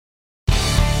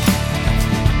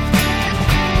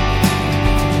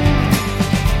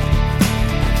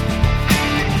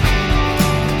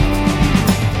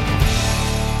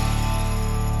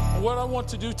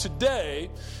to do today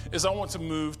is I want to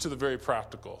move to the very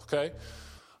practical, okay?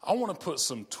 I want to put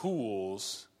some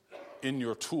tools in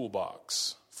your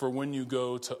toolbox for when you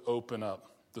go to open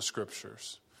up the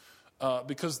scriptures.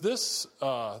 Because this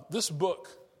book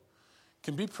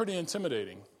can be pretty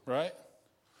intimidating, right?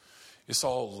 It's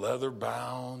all leather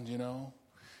bound, you know.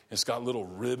 It's got little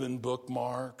ribbon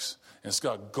bookmarks. And it's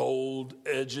got gold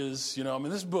edges, you know. I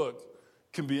mean, this book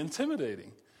can be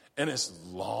intimidating. And it's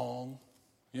long,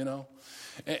 you know.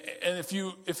 And if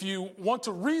you want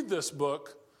to read this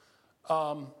book,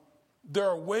 there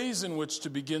are ways in which to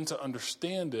begin to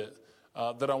understand it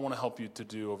that I want to help you to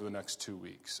do over the next 2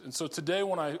 weeks. And so today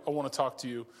when I want to talk to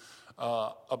you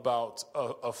about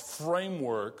a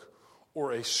framework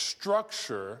or a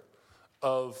structure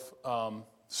of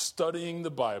studying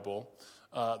the Bible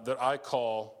that I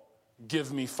call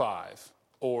Give Me Five,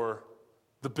 or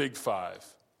the Big Five,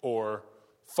 or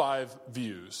 5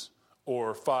 views,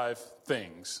 or 5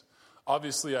 things.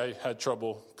 Obviously, I had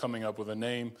trouble coming up with a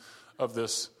name of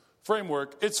this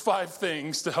framework. It's 5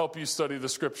 things to help you study the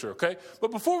scripture, okay? But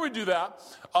before we do that,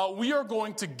 we are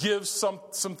going to give some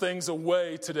things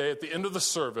away today at the end of the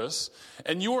service,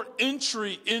 and your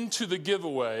entry into the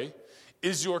giveaway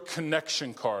is your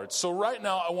connection card. So right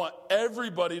now, I want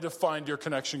everybody to find your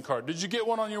connection card. Did you get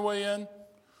one on your way in?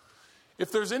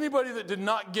 If there's anybody that did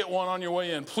not get one on your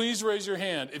way in, please raise your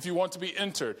hand if you want to be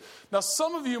entered. Now,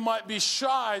 some of you might be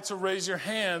shy to raise your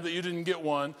hand that you didn't get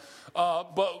one,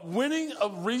 but winning a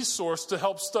resource to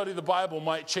help study the Bible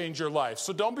might change your life.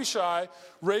 So don't be shy.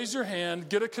 Raise your hand,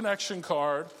 get a connection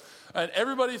card, and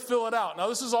everybody fill it out. Now,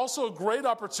 this is also a great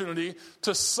opportunity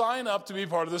to sign up to be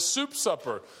part of the soup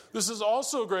supper. This is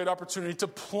also a great opportunity to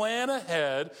plan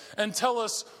ahead and tell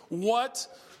us what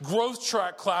growth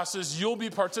track classes you'll be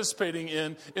participating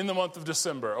in the month of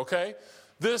December, okay?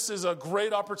 This is a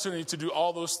great opportunity to do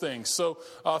all those things. So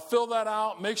fill that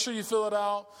out. Make sure you fill it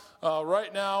out.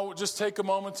 Right now, just take a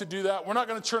moment to do that. We're not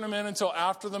going to turn them in until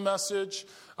after the message,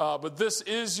 but this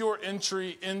is your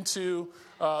entry into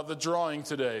the drawing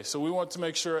today. So we want to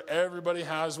make sure everybody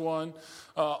has one.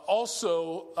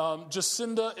 Also,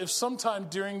 Jacinda, if sometime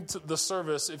during the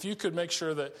service, if you could make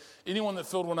sure that anyone that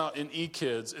filled one out in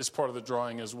eKids is part of the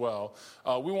drawing as well.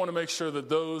 We want to make sure that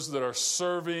those that are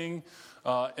serving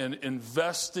and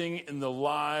investing in the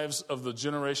lives of the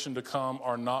generation to come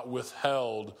are not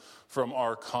withheld from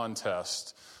our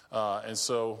contest. And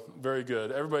so, very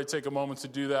good. Everybody take a moment to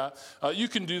do that. You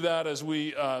can do that as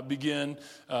we begin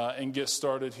and get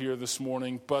started here this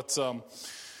morning. But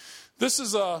this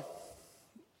is a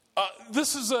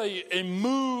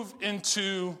move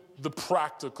into the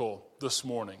practical this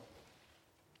morning.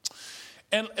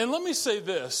 And let me say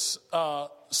this.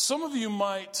 Some of you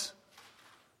might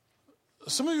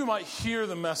hear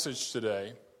the message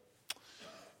today,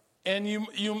 and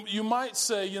you might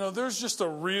say, you know, there's just a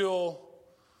real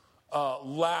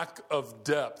lack of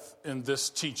depth in this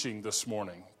teaching this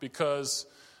morning, because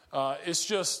it's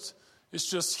just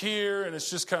here, and it's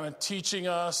just kind of teaching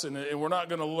us, and we're not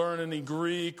going to learn any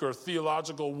Greek or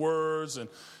theological words and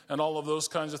all of those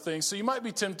kinds of things. So you might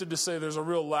be tempted to say there's a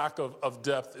real lack of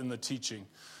depth in the teaching.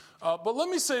 But let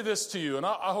me say this to you, and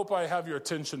I hope I have your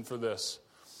attention for this.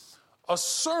 A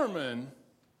sermon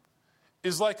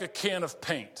is like a can of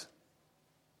paint.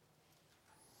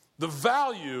 The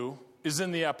value is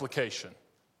in the application.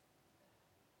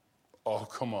 Oh,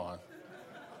 come on.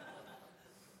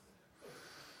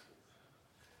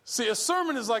 See, a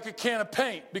sermon is like a can of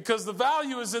paint because the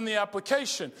value is in the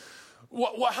application.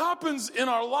 What happens in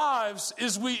our lives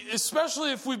is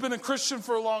especially if we've been a Christian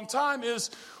for a long time, is,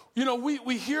 you know,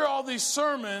 we hear all these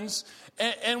sermons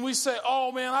and we say,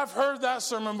 oh man, I've heard that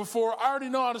sermon before. I already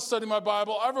know how to study my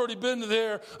Bible. I've already been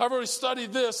there. I've already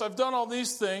studied this. I've done all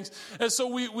these things. And so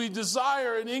we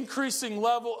desire an increasing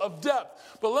level of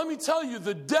depth. But let me tell you,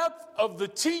 the depth of the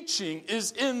teaching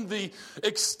is in the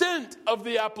extent of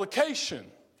the application.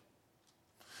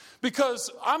 Because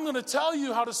I'm going to tell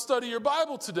you how to study your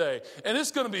Bible today. And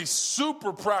it's going to be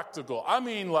super practical. I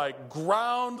mean, like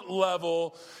ground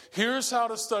level. Here's how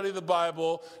to study the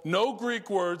Bible. No Greek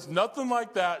words, nothing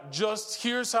like that. Just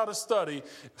here's how to study.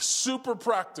 Super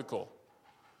practical.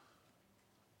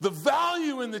 The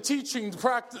value in the teaching,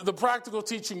 the practical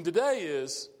teaching today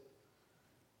is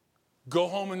go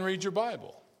home and read your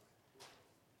Bible.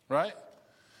 Right?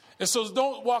 And so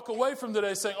don't walk away from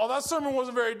today saying, oh, that sermon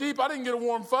wasn't very deep. I didn't get a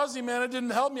warm fuzzy, man. It didn't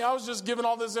help me. I was just given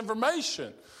all this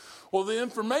information. Well, the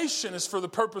information is for the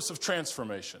purpose of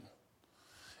transformation.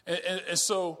 And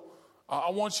so I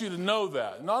want you to know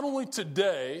that. Not only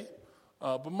today,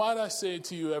 but might I say it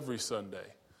to you every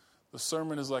Sunday. The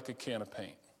sermon is like a can of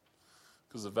paint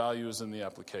because the value is in the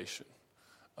application.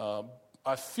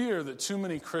 I fear that too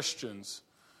many Christians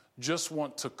just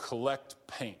want to collect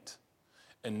paint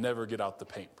and never get out the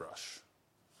paintbrush.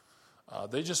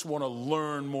 They just want to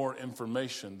learn more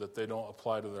information that they don't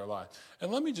apply to their life. And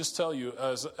let me just tell you,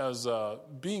 as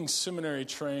being seminary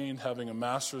trained, having a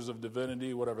master's of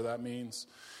divinity, whatever that means,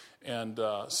 and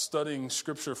studying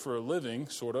Scripture for a living,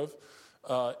 sort of,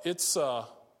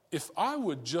 if I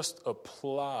would just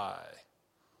apply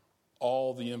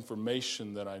all the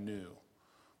information that I knew,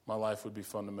 my life would be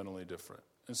fundamentally different.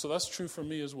 And so that's true for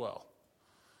me as well.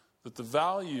 That the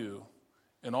value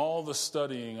in all the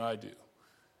studying I do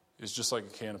is just like a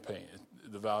can of paint.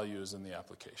 The value is in the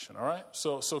application. All right?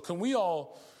 So can we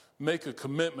all make a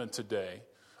commitment today?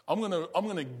 I'm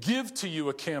gonna give to you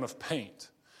a can of paint,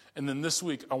 and then this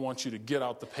week I want you to get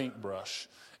out the paintbrush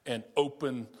and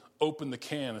open the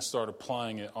can and start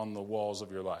applying it on the walls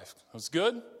of your life. That's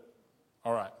good?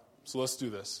 All right. So let's do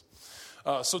this.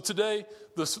 So today,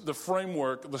 the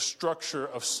framework, the structure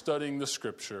of studying the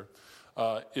Scripture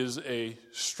is a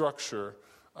structure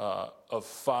of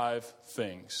 5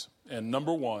 things. And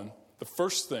number 1, the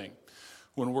first thing,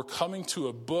 when we're coming to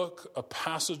a book, a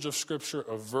passage of Scripture,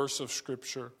 a verse of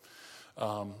Scripture,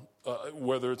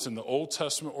 whether it's in the Old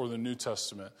Testament or the New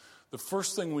Testament, the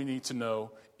first thing we need to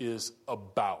know is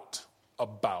about.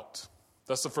 About.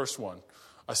 That's the first one.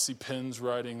 I see pens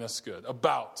writing. That's good.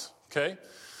 About. Okay?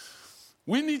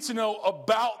 We need to know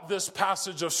about this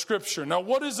passage of Scripture. Now,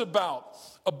 what is about?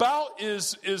 About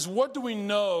is what do we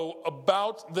know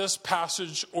about this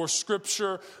passage or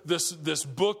Scripture, this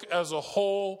book as a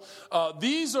whole?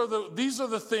 These are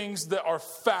the things that are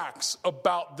facts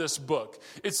about this book.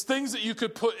 It's things that you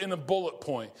could put in a bullet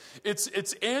point.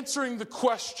 It's answering the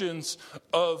questions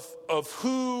of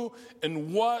who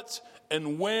and what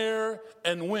and where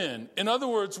and when. In other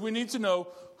words, we need to know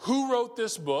who wrote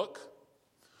this book,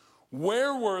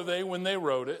 where were they when they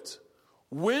wrote it,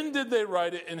 when did they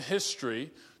write it in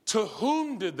history, to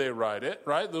whom did they write it,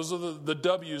 right? Those are the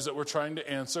W's that we're trying to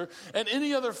answer, and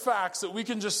any other facts that we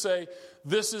can just say,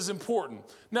 this is important.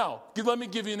 Now, let me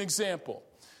give you an example.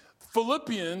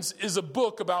 Philippians is a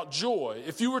book about joy.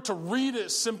 If you were to read it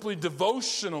simply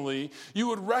devotionally, you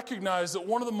would recognize that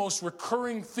one of the most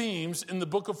recurring themes in the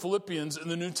book of Philippians in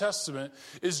the New Testament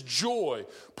is joy.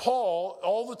 Paul,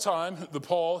 all the time,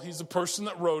 he's the person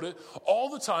that wrote it, all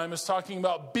the time is talking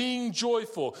about being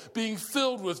joyful, being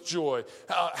filled with joy,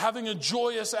 having a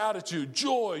joyous attitude.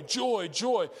 Joy, joy,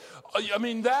 joy. I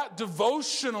mean, that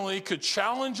devotionally could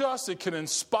challenge us, it can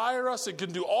inspire us, it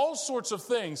can do all sorts of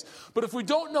things. But if we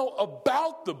don't know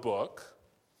about the book,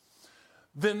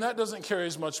 then that doesn't carry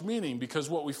as much meaning, because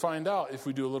what we find out if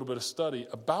we do a little bit of study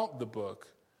about the book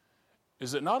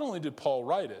is that not only did Paul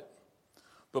write it,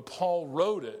 but Paul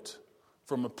wrote it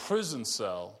from a prison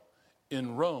cell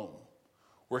in Rome,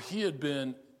 where he had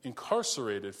been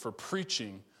incarcerated for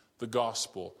preaching the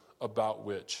gospel about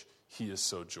which he is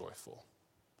so joyful.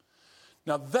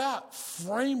 Now, that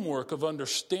framework of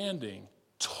understanding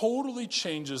totally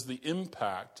changes the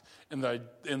impact and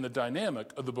the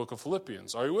dynamic of the book of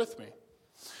Philippians. Are you with me?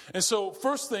 And so,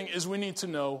 first thing is we need to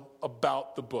know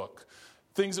about the book.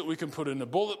 Things that we can put in a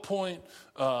bullet point,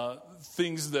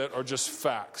 things that are just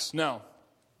facts. Now,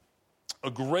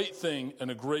 a great thing and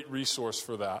a great resource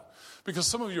for that, because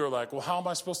some of you are like, well, how am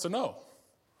I supposed to know?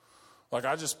 Like,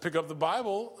 I just pick up the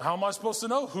Bible. How am I supposed to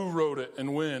know who wrote it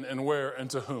and when and where and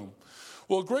to whom?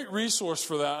 Well, a great resource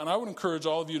for that, and I would encourage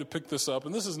all of you to pick this up,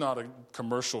 and this is not a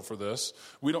commercial for this.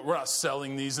 We're not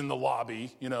selling these in the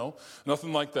lobby,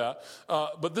 nothing like that.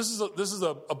 But this is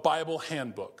a Bible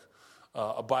handbook.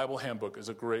 A Bible handbook is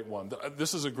a great one.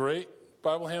 This is a great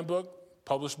Bible handbook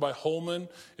published by Holman.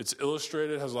 It's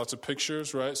illustrated, has lots of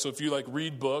pictures, right? So if you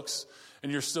read books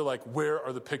and you're still like, where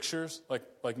are the pictures?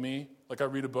 Like me, I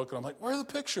read a book and I'm like, where are the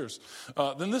pictures?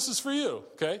 Then this is for you,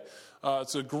 okay?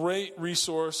 It's a great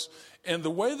resource. And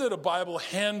the way that a Bible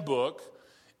handbook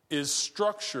is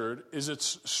structured is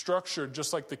it's structured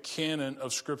just like the canon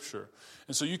of Scripture.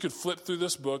 And so you could flip through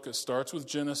this book. It starts with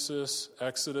Genesis,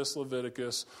 Exodus,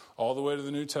 Leviticus, all the way to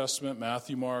the New Testament,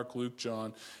 Matthew, Mark, Luke,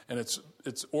 John. And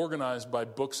it's organized by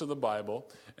books of the Bible,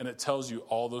 and it tells you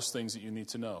all those things that you need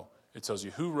to know. It tells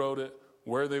you who wrote it,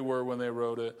 where they were when they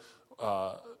wrote it,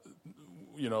 all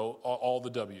the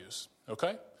W's,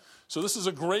 okay? So this is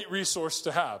a great resource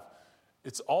to have.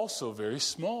 It's also very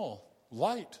small,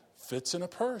 light, fits in a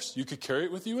purse. You could carry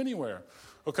it with you anywhere.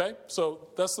 Okay, so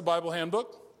that's the Bible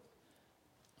handbook.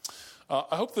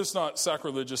 I hope that's not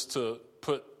sacrilegious to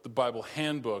put the Bible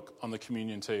handbook on the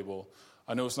communion table.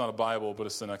 I know it's not a Bible, but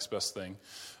it's the next best thing.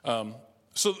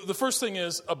 So the first thing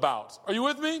is about. Are you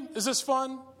with me? Is this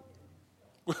fun?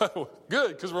 Good,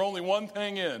 because we're only one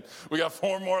thing in. We got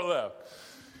 4 more left.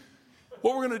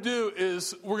 What we're going to do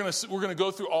is we're going to go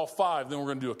through all 5, then we're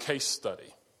going to do a case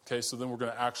study. Okay, so then we're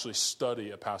going to actually study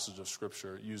a passage of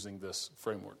Scripture using this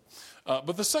framework.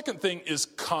 But the second thing is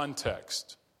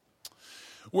context,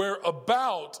 where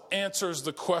about answers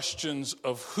the questions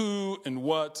of who and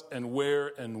what and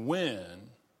where and when.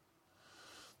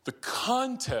 The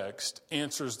context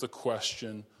answers the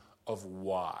question of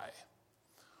why.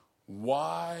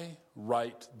 Why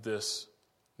write this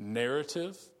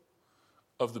narrative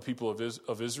of the people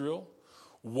of Israel?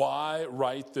 Why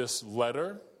write this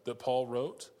letter that Paul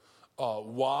wrote?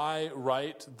 Why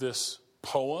write this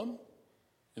poem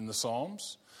in the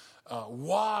Psalms?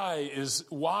 Why is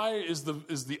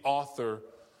the author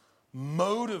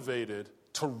motivated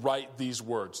to write these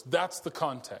words? That's the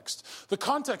context. The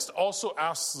context also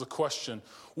asks the question,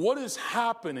 what is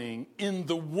happening in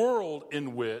the world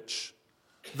in which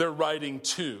they're writing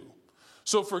to?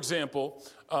 So, for example,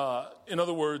 in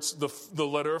other words, the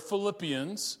letter of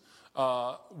Philippians,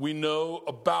 we know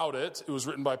about it. It was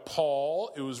written by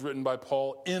Paul. It was written by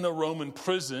Paul in a Roman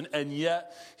prison, and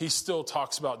yet he still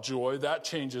talks about joy. That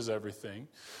changes everything.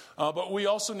 But we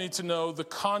also need to know the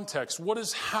context. What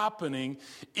is happening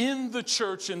in the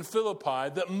church in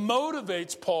Philippi that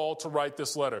motivates Paul to write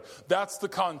this letter? That's the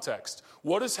context.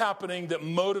 What is happening that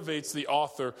motivates the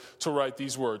author to write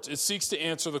these words? It seeks to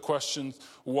answer the question,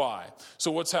 why?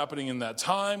 So what's happening in that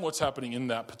time? What's happening in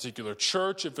that particular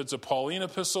church? If it's a Pauline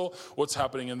epistle, what's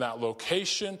happening in that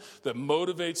location that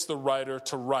motivates the writer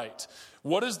to write?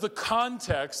 What is the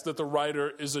context that the writer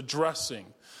is addressing?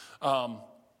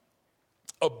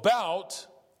 About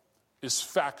is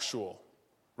factual,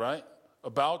 right?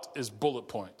 About is bullet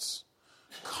points.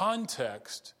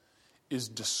 Context is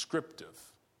descriptive.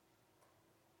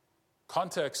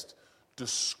 Context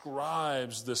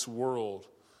describes this world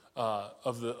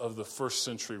of the first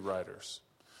century writers,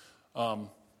 and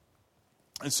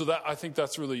so that I think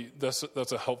that's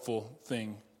a helpful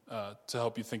thing to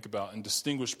help you think about and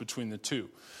distinguish between the two.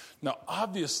 Now,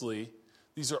 obviously,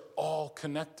 these are all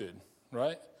connected,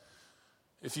 right?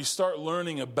 If you start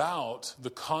learning about,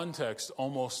 the context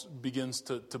almost begins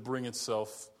to bring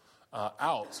itself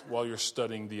out while you're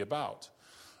studying the about.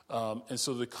 And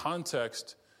so the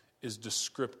context is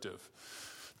descriptive.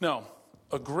 Now,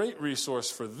 a great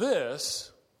resource for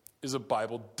this is a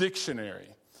Bible dictionary.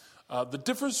 The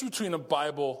difference between a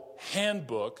Bible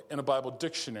handbook and a Bible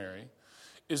dictionary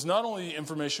is not only the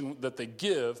information that they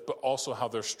give, but also how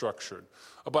they're structured.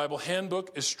 A Bible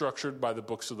handbook is structured by the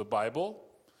books of the Bible.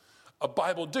 A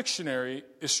Bible dictionary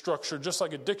is structured just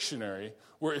like a dictionary,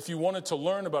 where if you wanted to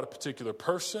learn about a particular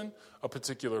person, a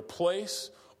particular place,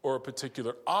 or a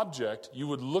particular object, you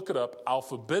would look it up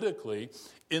alphabetically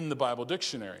in the Bible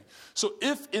dictionary. So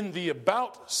if in the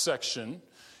about section,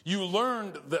 you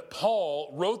learned that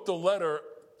Paul wrote the letter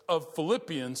of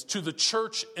Philippians to the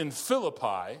church in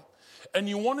Philippi, and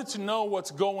you wanted to know what's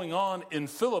going on in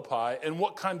Philippi and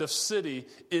what kind of city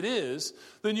it is,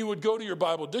 then you would go to your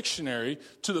Bible dictionary,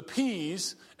 to the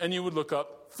P's, and you would look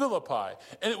up Philippi.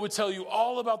 And it would tell you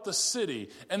all about the city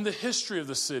and the history of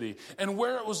the city and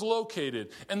where it was located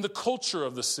and the culture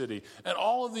of the city and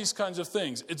all of these kinds of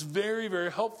things. It's very,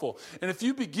 very helpful. And if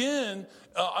you begin,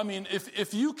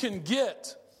 if you can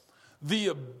get the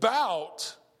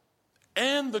about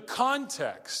and the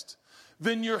context,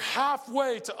 then you're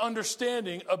halfway to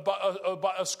understanding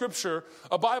a scripture,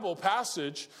 a Bible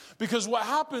passage, because what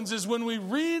happens is when we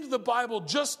read the Bible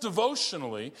just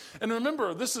devotionally, and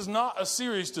remember, this is not a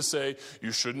series to say,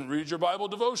 you shouldn't read your Bible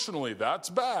devotionally, that's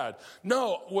bad.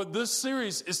 No, what this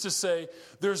series is to say,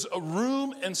 there's a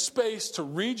room and space to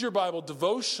read your Bible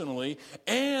devotionally,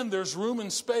 and there's room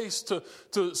and space to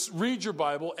read your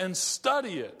Bible and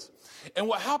study it. And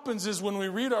what happens is when we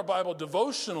read our Bible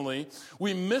devotionally,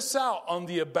 we miss out on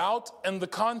the about and the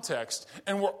context,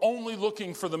 and we're only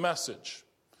looking for the message.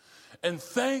 And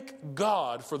thank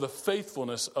God for the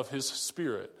faithfulness of His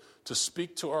Spirit to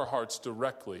speak to our hearts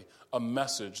directly, a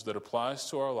message that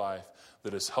applies to our life,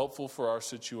 that is helpful for our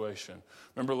situation.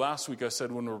 Remember last week I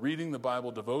said when we're reading the Bible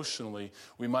devotionally,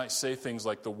 we might say things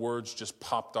like the words just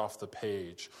popped off the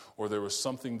page, or there was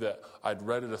something that I'd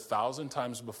read it 1,000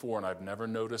 times before and I've never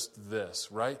noticed this,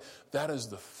 right? That is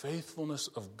the faithfulness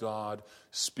of God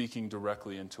speaking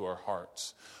directly into our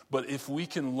hearts. But if we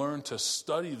can learn to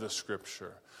study the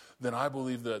Scripture, then I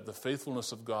believe that the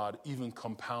faithfulness of God even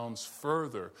compounds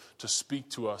further to speak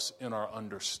to us in our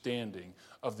understanding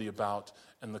of the about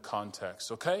and the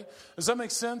context, okay? Does that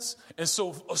make sense? And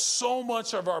so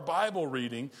much of our Bible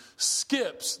reading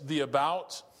skips the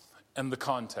about and the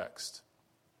context.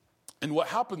 And what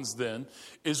happens then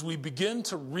is we begin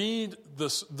to read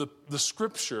the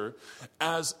Scripture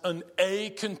as an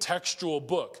acontextual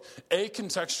book.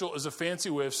 Acontextual is a fancy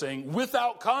way of saying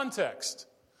without context.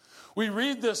 We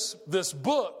read this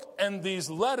book and these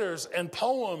letters and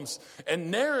poems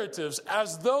and narratives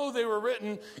as though they were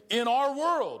written in our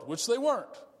world, which they weren't.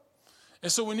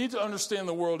 And so we need to understand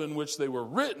the world in which they were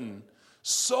written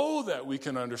so that we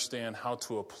can understand how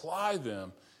to apply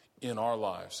them in our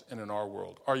lives and in our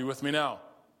world. Are you with me now?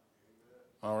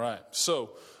 All right. So,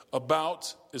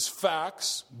 about is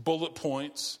facts, bullet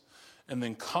points, and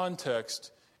then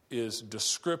context is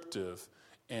descriptive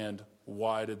and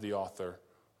why did the author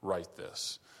write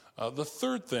this? The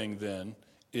third thing then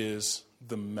is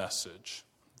the message.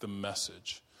 The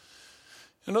message.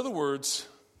 In other words,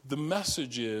 the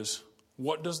message is,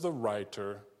 what does the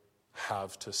writer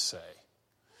have to say?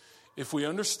 If we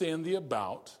understand the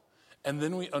about, and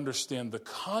then we understand the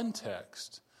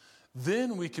context,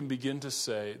 then we can begin to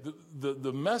say,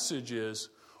 the message is,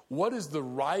 what is the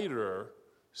writer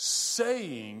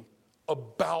saying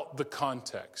about the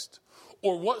context?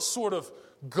 Or what sort of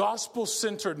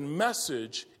gospel-centered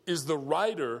message is the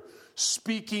writer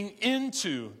speaking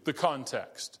into the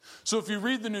context? So if you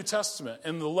read the New Testament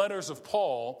and the letters of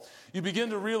Paul, you begin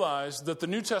to realize that the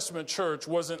New Testament church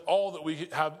wasn't all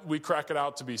that we crack it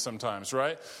out to be sometimes,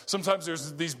 right? Sometimes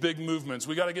there's these big movements.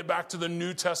 We got to get back to the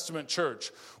New Testament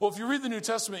church. Well, if you read the New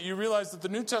Testament, you realize that the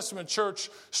New Testament church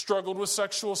struggled with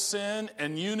sexual sin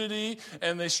and unity,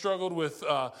 and they struggled with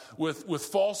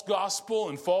false gospel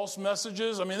and false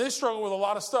messages. I mean, they struggled with a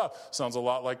lot of stuff. Sounds a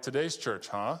lot like today's church,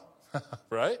 huh?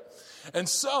 Right? And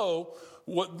so,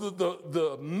 what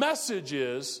the message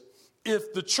is,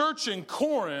 if the church in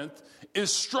Corinth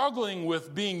is struggling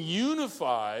with being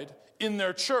unified in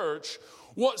their church,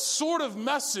 what sort of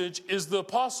message is the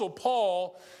Apostle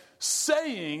Paul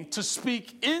saying to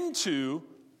speak into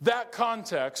that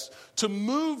context to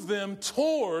move them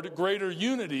toward greater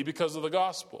unity because of the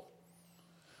gospel?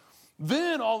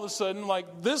 Then all of a sudden,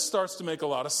 this starts to make a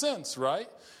lot of sense, right?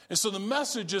 And so the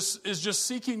message is just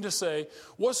seeking to say,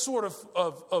 what sort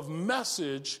of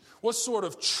message, what sort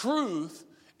of truth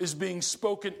is being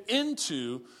spoken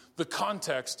into the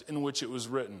context in which it was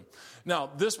written. Now,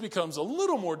 this becomes a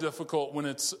little more difficult when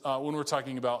we're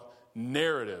talking about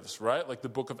narratives, right? Like the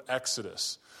book of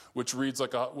Exodus, which reads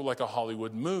like a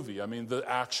Hollywood movie. I mean, the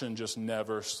action just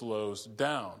never slows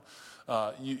down.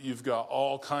 You've got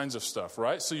all kinds of stuff,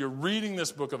 right? So you're reading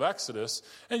this book of Exodus,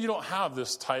 and you don't have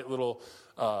this tight little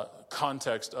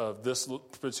context of this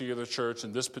particular church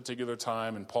and this particular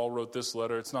time, and Paul wrote this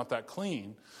letter. It's not that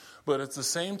clean. But at the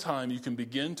same time, you can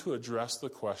begin to address the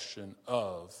question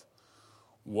of,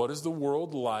 what is the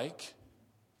world like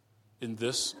at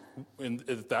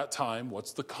that time?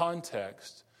 What's the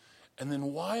context? And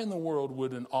then why in the world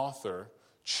would an author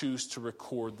choose to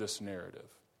record this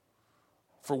narrative?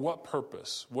 For what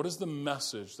purpose? What is the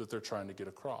message that they're trying to get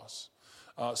across?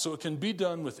 So it can be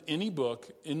done with any book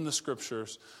in the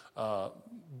Scriptures,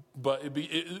 but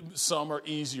some are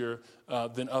easier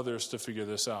than others to figure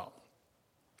this out.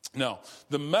 Now,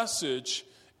 the message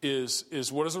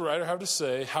is what does the writer have to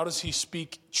say? How does he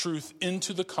speak truth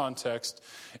into the context?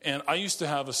 And I used to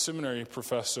have a seminary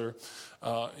professor.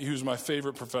 He was my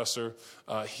favorite professor.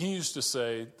 He used to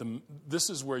say, this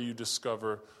is where you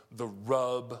discover the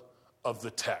rub of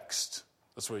the text.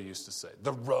 That's what he used to say,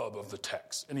 the rub of the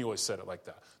text. And he always said it like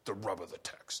that, the rub of the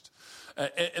text.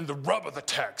 And the rub of the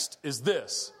text is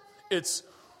this. It's,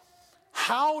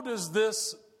 how does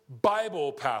this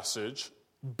Bible passage,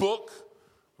 book,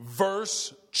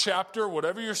 verse, chapter,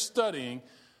 whatever you're studying,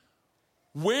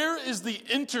 where is the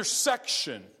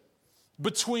intersection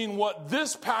between what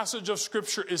this passage of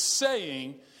Scripture is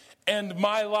saying and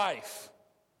my life?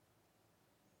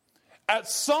 At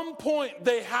some point,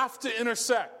 they have to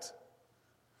intersect.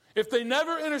 If they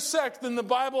never intersect, then the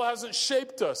Bible hasn't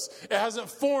shaped us. It hasn't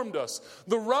formed us.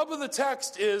 The rub of the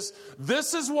text is,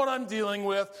 this is what I'm dealing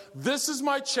with. This is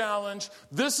my challenge.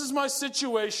 This is my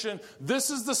situation. This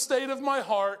is the state of my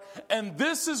heart. And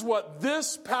this is what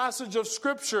this passage of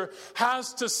Scripture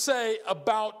has to say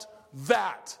about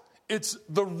that. It's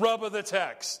the rub of the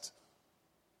text.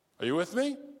 Are you with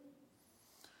me?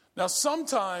 Now,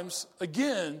 sometimes,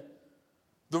 again,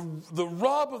 the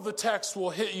rub of the text will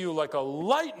hit you like a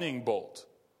lightning bolt.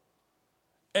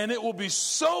 And it will be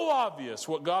so obvious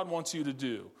what God wants you to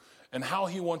do and how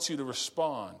he wants you to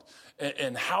respond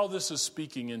and how this is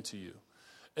speaking into you.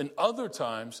 And other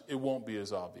times, it won't be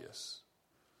as obvious.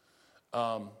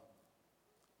 But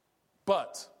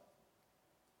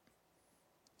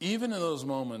even in those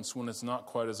moments when it's not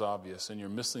quite as obvious and you're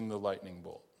missing the lightning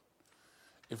bolt,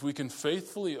 if we can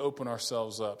faithfully open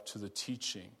ourselves up to the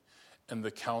teaching and the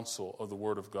counsel of the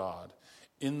Word of God,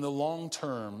 in the long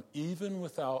term, even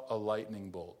without a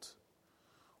lightning bolt,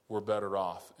 we're better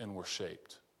off and we're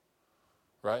shaped.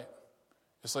 Right?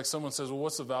 It's like someone says, well,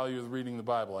 what's the value of reading the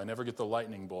Bible? I never get the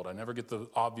lightning bolt. I never get the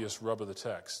obvious rub of the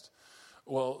text.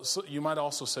 Well, so you might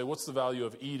also say, what's the value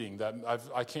of eating? That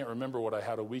I can't remember what I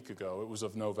had a week ago. It was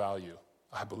of no value.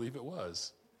 I believe it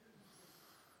was.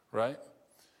 Right?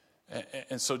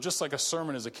 And so just like a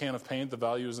sermon is a can of paint, the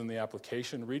value is in the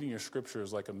application. Reading your scripture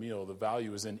is like a meal. The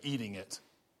value is in eating it.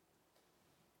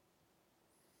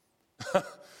 I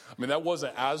mean, that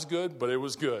wasn't as good, but it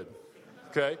was good.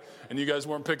 Okay? And you guys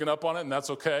weren't picking up on it, and that's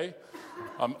okay.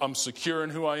 I'm secure in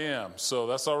who I am, so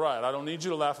that's all right. I don't need you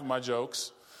to laugh at my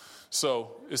jokes.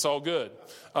 So it's all good.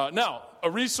 Now,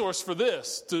 a resource for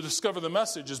this to discover the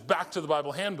message is back to the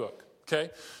Bible Handbook. Okay?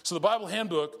 So the Bible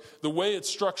Handbook, the way it's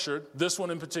structured, this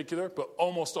one in particular, but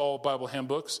almost all Bible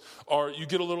handbooks, are you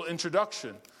get a little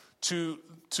introduction to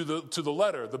the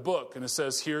letter, the book, and it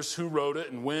says here's who wrote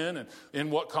it and when and in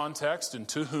what context and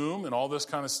to whom and all this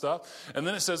kind of stuff. And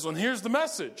then it says, well, here's the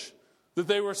message that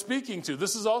they were speaking to.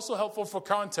 This is also helpful for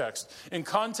context. In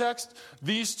context,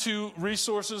 these two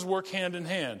resources work hand in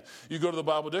hand. You go to the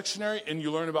Bible dictionary and you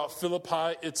learn about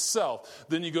Philippi itself.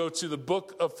 Then you go to the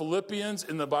book of Philippians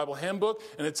in the Bible handbook,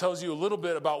 and it tells you a little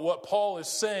bit about what Paul is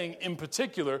saying in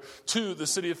particular to the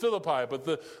city of Philippi.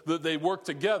 But they work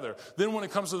together. Then when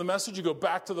it comes to the message, you go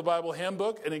back to the Bible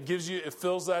handbook, and it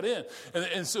fills that in.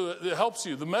 And so it helps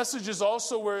you. The message is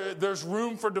also where there's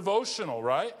room for devotional,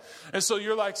 right? And so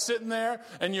you're like sitting there,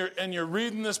 and you're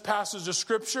reading this passage of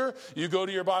Scripture. You go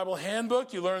to your Bible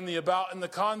handbook, you learn the about and the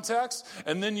context,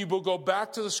 and then you will go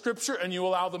back to the Scripture and you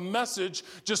allow the message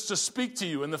just to speak to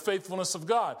you in the faithfulness of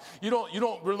God. You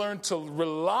don't learn to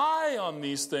rely on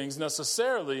these things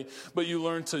necessarily, but you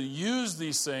learn to use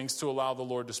these things to allow the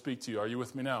Lord to speak to you. Are you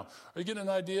with me now? Are you getting an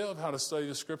idea of how to study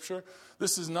the Scripture?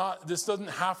 This doesn't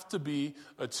have to be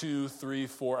a 2, 3,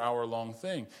 4 hour long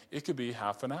thing. It could be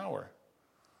half an hour.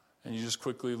 And you just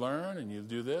quickly learn, and you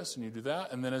do this, and you do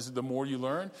that. And then the more you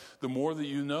learn, the more that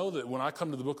you know that when I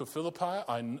come to the book of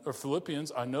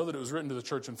Philippians, I know that it was written to the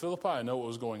church in Philippi. I know what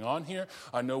was going on here.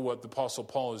 I know what the Apostle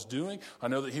Paul is doing. I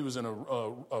know that he was in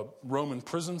a Roman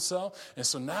prison cell. And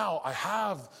so now I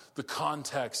have the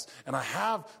context, and I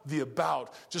have the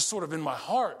about just sort of in my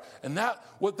heart. And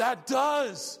what that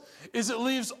does is it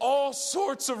leaves all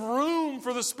sorts of room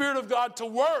for the Spirit of God to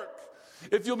work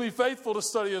if you'll be faithful to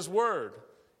study His Word.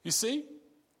 You see?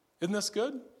 Isn't this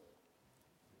good?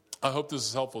 I hope this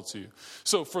is helpful to you.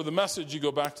 So for the message, you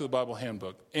go back to the Bible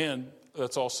handbook. And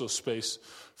that's also space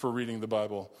for reading the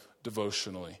Bible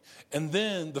devotionally. And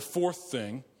then the fourth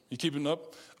thing, you keeping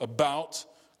up? About,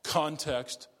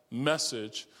 context,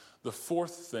 message. The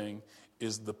fourth thing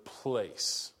is the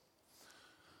place.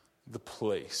 The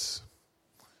place.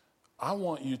 I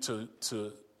want you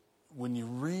to when you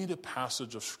read a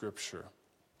passage of Scripture,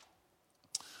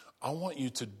 I want you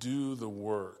to do the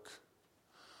work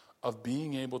of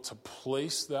being able to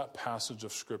place that passage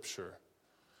of Scripture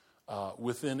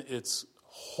within its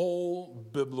whole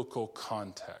biblical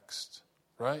context,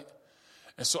 right?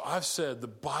 And so I've said the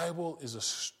Bible is a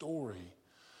story,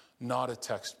 not a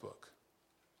textbook.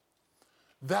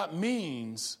 That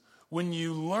means when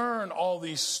you learn all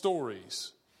these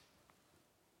stories,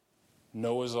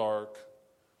 Noah's Ark,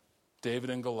 David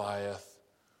and Goliath,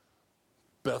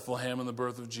 Bethlehem and the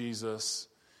birth of Jesus,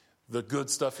 the good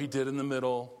stuff he did in the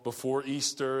middle, before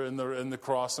Easter and the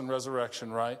cross and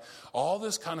resurrection, right? All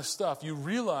this kind of stuff. You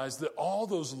realize that all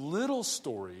those little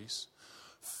stories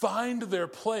find their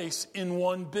place in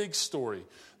one big story.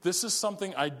 This is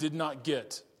something I did not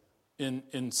get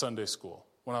in Sunday school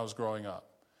when I was growing up.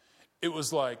 It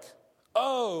was like,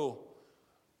 oh,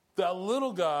 that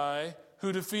little guy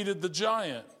who defeated the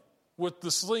giant with the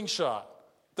slingshot.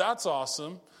 That's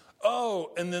awesome.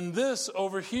 Oh, and then this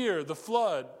over here, the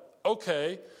flood.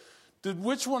 Okay.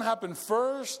 Which one happen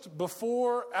first,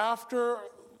 before, after?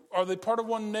 Are they part of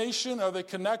one nation? Are they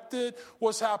connected?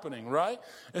 What's happening, right?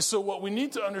 And so what we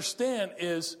need to understand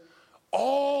is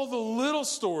all the little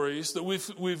stories that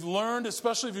we've learned,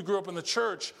 especially if you grew up in the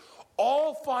church,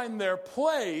 all find their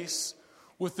place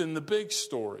within the big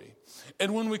story.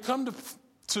 And when we come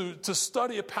to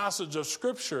study a passage of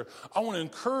Scripture, I want to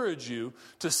encourage you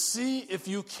to see if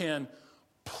you can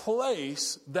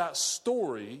place that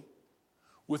story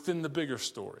within the bigger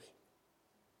story.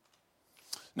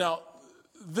 Now,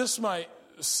 this might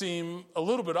seem a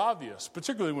little bit obvious,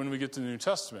 particularly when we get to the New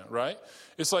Testament, right?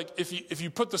 It's like if you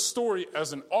put the story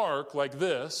as an arc like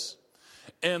this,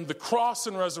 and the cross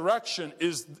and resurrection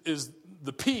is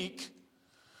the peak,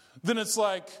 then it's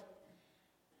like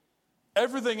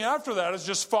everything after that is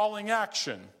just falling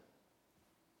action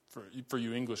for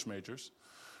you English majors,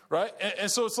 right? And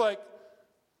so it's like,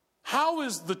 how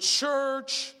is the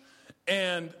church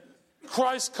and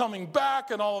Christ coming back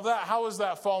and all of that, how is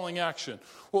that falling action?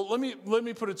 Well, let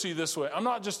me put it to you this way. I'm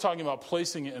not just talking about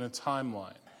placing it in a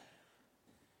timeline.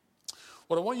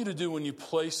 What I want you to do when you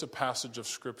place a passage of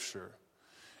Scripture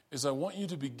is I want you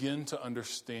to begin to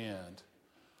understand,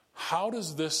 how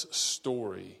does this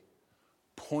story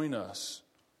point us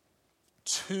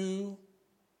to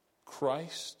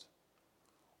Christ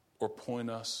or point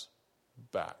us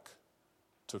back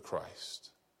to Christ?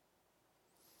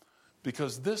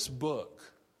 Because this book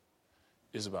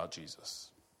is about Jesus.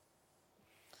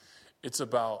 It's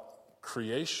about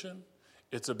creation.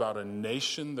 It's about a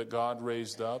nation that God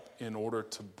raised up in order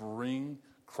to bring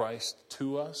Christ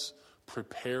to us,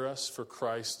 prepare us for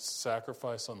Christ's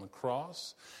sacrifice on the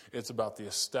cross. It's about the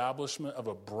establishment of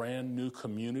a brand new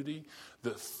community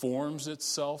that forms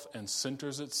itself and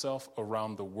centers itself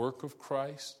around the work of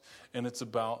Christ. And it's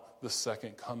about the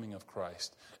second coming of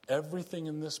Christ. Everything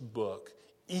in this book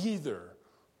either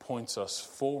points us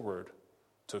forward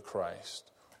to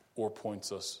Christ or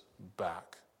points us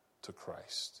back to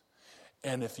Christ.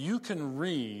 And if you can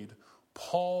read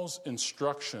Paul's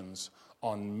instructions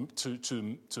on to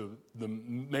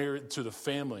the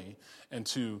family and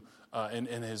to and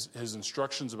his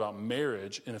instructions about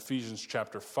marriage in Ephesians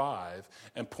chapter 5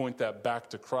 and point that back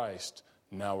to Christ,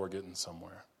 now we're getting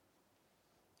somewhere.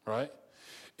 Right?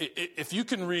 If you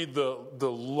can read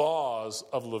the laws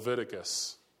of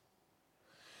Leviticus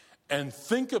and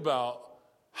think about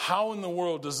how in the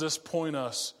world does this point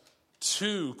us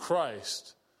to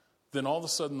Christ, then all of a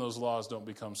sudden those laws don't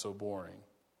become so boring.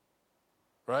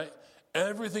 Right?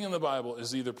 Everything in the Bible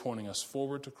is either pointing us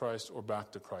forward to Christ or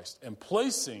back to Christ. And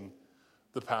placing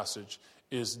the passage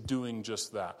is doing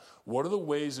just that. What are the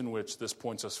ways in which this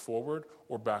points us forward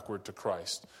or backward to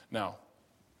Christ? Now,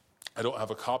 I don't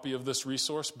have a copy of this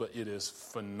resource, but it is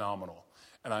phenomenal.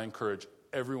 And I encourage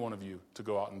every one of you to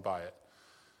go out and buy it.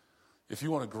 If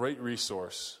you want a great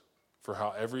resource for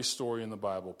how every story in the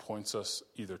Bible points us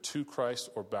either to Christ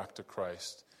or back to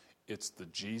Christ, it's the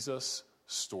Jesus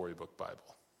Storybook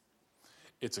Bible.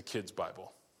 It's a kid's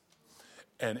Bible.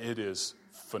 And it is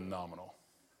phenomenal.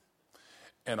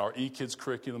 And our eKids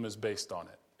curriculum is based on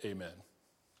it. Amen.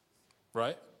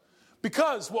 Right?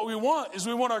 Because what we want is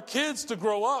we want our kids to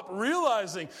grow up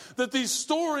realizing that these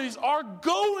stories are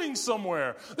going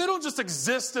somewhere. They don't just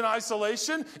exist in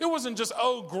isolation. It wasn't just,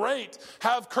 oh, great,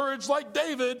 have courage like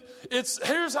David. It's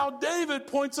here's how David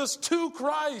points us to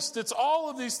Christ. It's all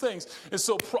of these things. And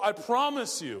so I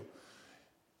promise you,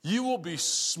 you will be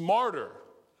smarter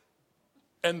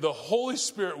and the Holy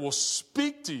Spirit will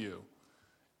speak to you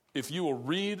if you will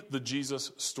read the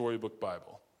Jesus Storybook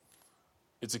Bible.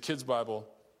 It's a kid's Bible.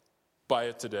 Buy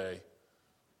it today.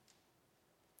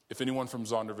 If anyone from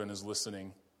Zondervan is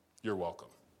listening, you're welcome.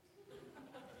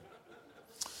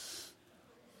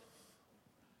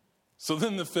 So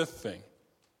then the fifth thing.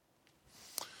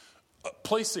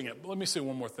 Placing it. Let me say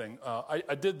one more thing.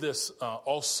 I did this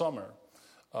all summer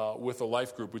with a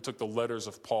life group. We took the letters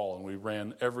of Paul and we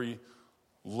ran every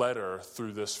letter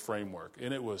through this framework.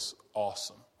 And it was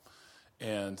awesome.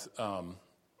 And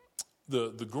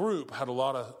the group had a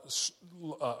lot of,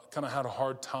 kind of had a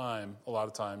hard time, a lot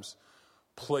of times,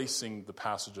 placing the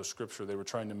passage of Scripture. They were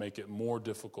trying to make it more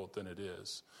difficult than it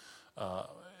is.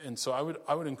 And so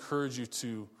I would encourage you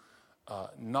to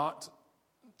not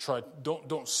try,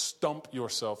 don't stump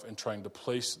yourself in trying to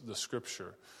place the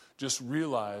Scripture. Just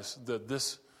realize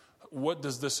that what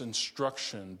does this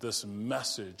instruction, this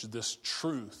message, this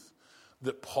truth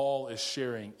that Paul is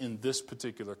sharing in this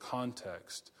particular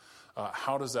context,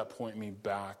 how does that point me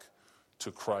back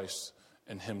to Christ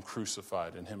and Him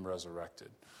crucified and Him resurrected?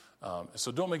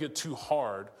 So don't make it too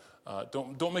hard.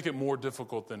 Don't make it more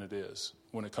difficult than it is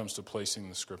when it comes to placing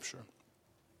the Scripture.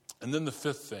 And then the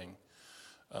fifth thing.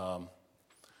 The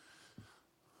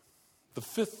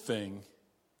fifth thing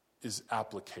is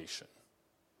application.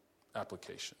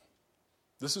 Application.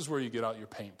 This is where you get out your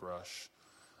paintbrush.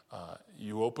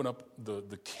 You open up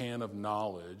the can of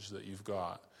knowledge that you've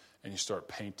got, and you start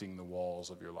painting the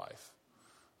walls of your life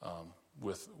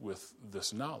with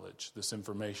this knowledge, this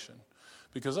information.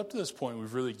 Because up to this point,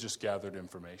 we've really just gathered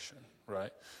information,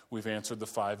 right? We've answered the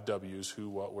 5 W's, who,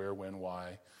 what, where, when,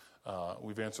 why.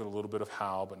 We've answered a little bit of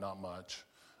how, but not much.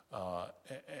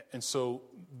 And so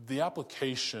the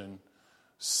application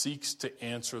seeks to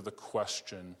answer the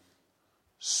question,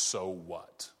 so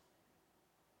what?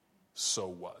 So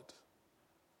what?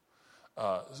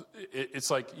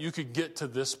 It's like you could get to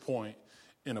this point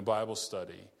in a Bible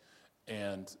study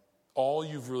and all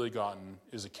you've really gotten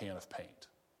is a can of paint.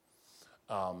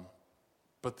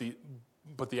 But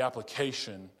the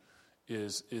application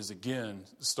is again,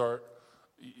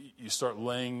 you start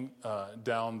laying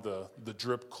down the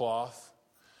drip cloth,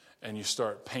 and you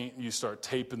start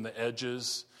taping the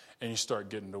edges, and you start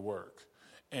getting to work.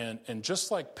 And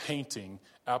just like painting,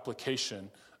 application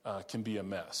can be a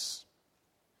mess.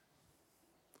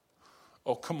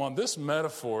 Oh, come on, this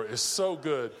metaphor is so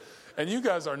good. And you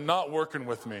guys are not working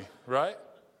with me, right?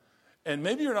 And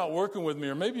maybe you're not working with me,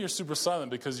 or maybe you're super silent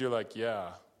because you're like, yeah,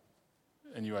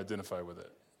 and you identify with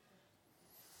it.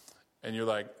 And you're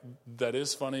like, that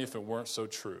is funny if it weren't so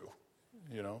true.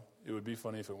 You know, it would be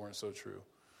funny if it weren't so true.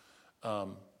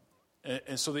 And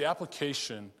so the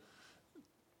application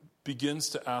begins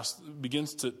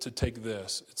to take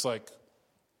this. It's like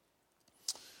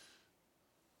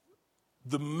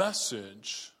the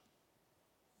message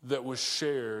that was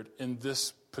shared in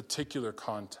this particular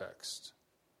context.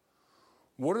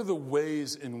 What are the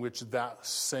ways in which that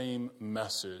same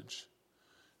message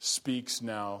speaks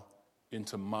now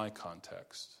into my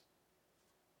context?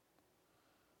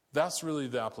 That's really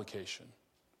the application.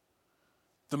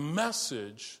 The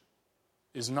message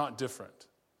is not different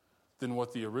than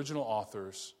what the original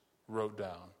authors wrote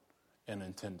down and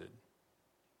intended.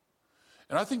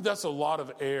 And I think that's a lot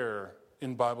of error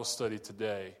in Bible study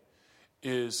today,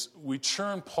 is we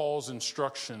churn Paul's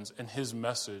instructions and his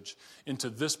message into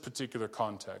this particular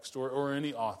context, or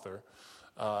any author,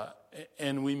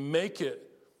 and we make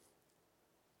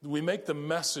the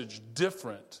message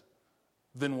different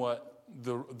than what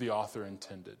the author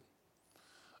intended.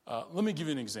 Let me give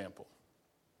you an example.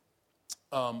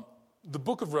 The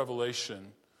book of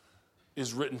Revelation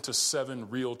is written to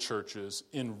 7 real churches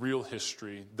in real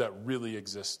history that really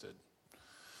existed.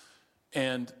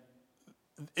 And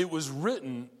it was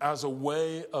written as a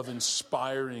way of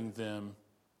inspiring them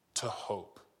to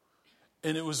hope.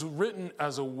 And it was written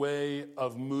as a way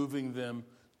of moving them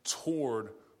toward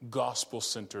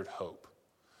gospel-centered hope.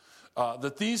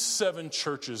 That these 7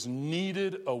 churches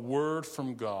needed a word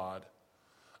from God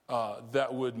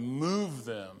that would move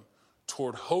them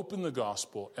toward hope in the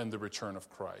gospel and the return of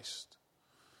Christ.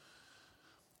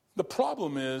 The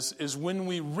problem is when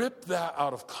we rip that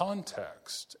out of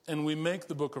context and we make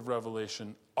the book of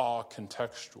Revelation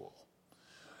contextual.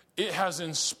 It has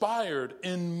inspired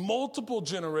in multiple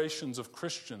generations of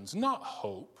Christians, not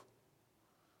hope,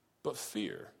 but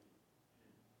fear.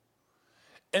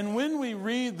 And when we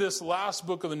read this last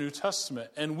book of the New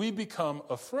Testament and we become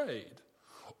afraid,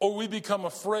 or we become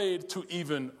afraid to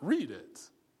even read it,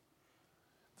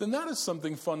 then that is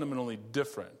something fundamentally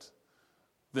different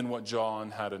than what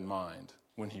John had in mind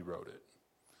when he wrote it.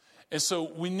 And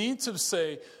so we need to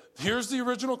say, here's the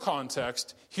original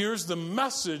context, here's the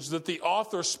message that the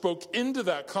author spoke into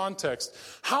that context.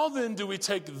 How then do we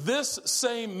take this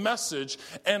same message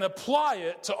and apply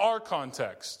it to our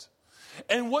context?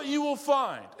 And what you will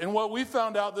find, and what we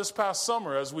found out this past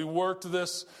summer as we worked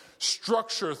this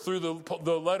structure through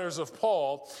the letters of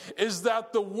Paul, is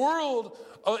that the world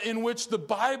in which the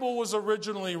Bible was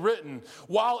originally written,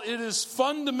 while it is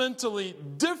fundamentally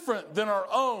different than our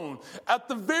own, at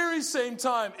the very same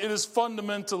time, it is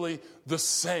fundamentally the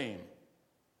same.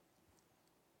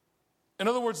 In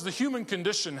other words, the human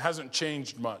condition hasn't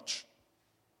changed much.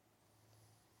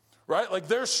 Right? Like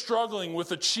they're struggling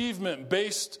with achievement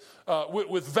based,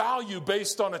 with value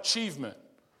based on achievement.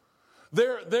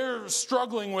 They're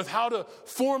struggling with how to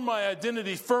form my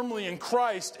identity firmly in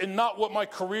Christ and not what my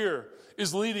career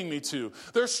is leading me to.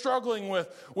 They're struggling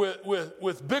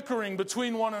with bickering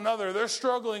between one another. They're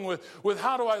struggling with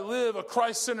how do I live a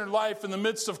Christ-centered life in the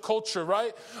midst of culture,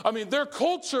 right? I mean, their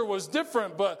culture was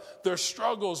different, but their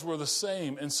struggles were the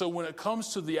same. And so when it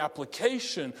comes to the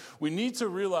application, we need to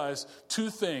realize 2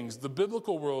 things. The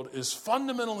biblical world is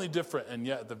fundamentally different, and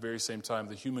yet at the very same time,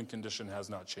 the human condition has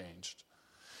not changed.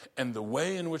 And the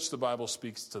way in which the Bible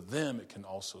speaks to them, it can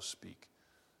also speak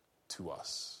to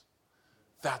us.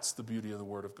 That's the beauty of the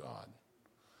Word of God.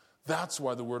 That's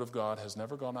why the Word of God has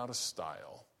never gone out of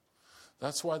style.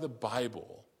 That's why the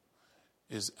Bible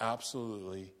is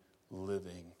absolutely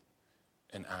living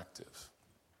and active.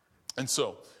 And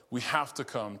so we have to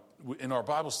come, in our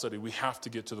Bible study, we have to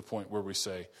get to the point where we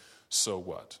say, so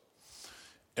what?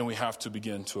 And we have to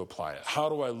begin to apply it. How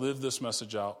do I live this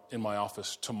message out in my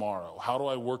office tomorrow? How do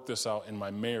I work this out in my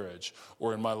marriage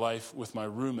or in my life with my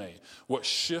roommate? What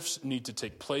shifts need to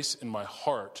take place in my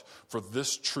heart for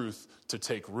this truth to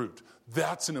take root?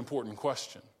 That's an important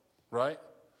question, right?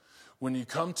 When you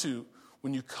come to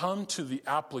the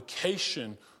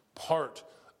application part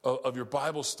of your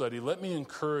Bible study, let me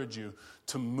encourage you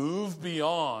to move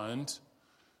beyond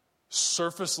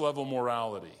surface level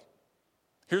morality.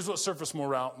 Here's what surface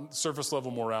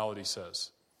level morality says.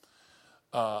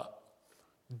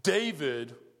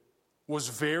 David was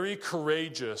very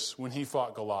courageous when he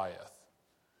fought Goliath.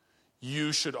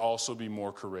 You should also be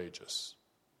more courageous.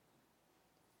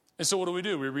 And so what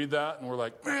do? We read that and we're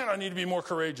like, man, I need to be more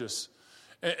courageous.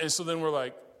 And so then we're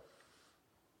like,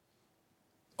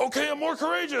 okay, I'm more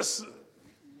courageous.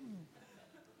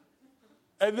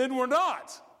 And then we're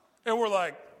not. And we're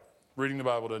like, reading the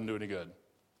Bible doesn't do any good.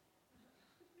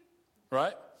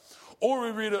 Right? Or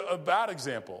we read a bad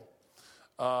example.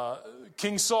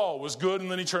 King Saul was good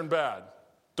and then he turned bad.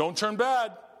 Don't turn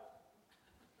bad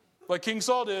like King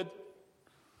Saul did.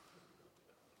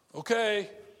 Okay.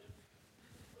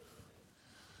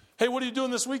 Hey, what are you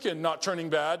doing this weekend? Not turning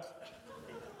bad.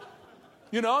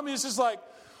 You know, I mean, it's just like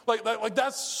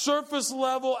that's surface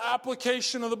level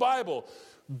application of the Bible.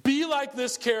 Be like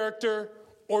this character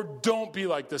or don't be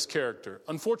like this character.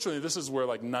 Unfortunately, this is where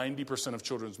like 90% of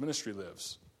children's ministry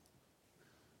lives.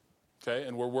 Okay,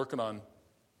 and we're working on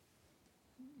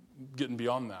getting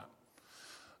beyond that.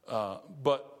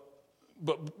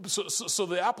 So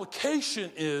the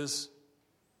application is,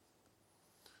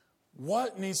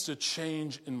 what needs to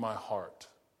change in my heart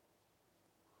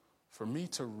for me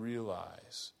to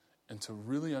realize and to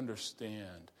really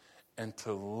understand and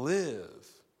to live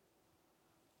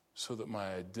so that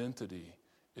my identity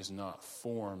is not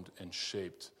formed and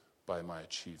shaped by my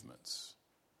achievements,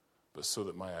 but so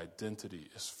that my identity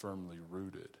is firmly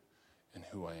rooted in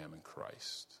who I am in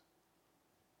Christ.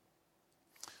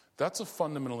 That's a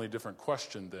fundamentally different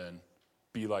question than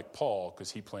be like Paul because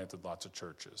he planted lots of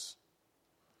churches.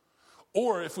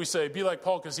 Or if we say be like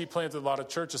Paul because he planted a lot of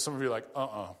churches, some of you are like,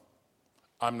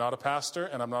 I'm not a pastor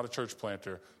and I'm not a church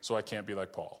planter, so I can't be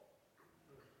like Paul.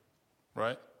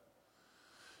 Right?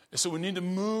 And so we need to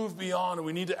move beyond and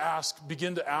we need to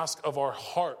begin to ask of our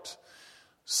heart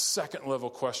second level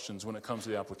questions when it comes to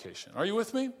the application. Are you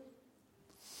with me?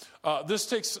 This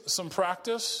takes some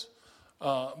practice,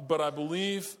 but I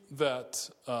believe that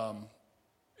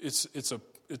it's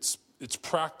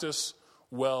practice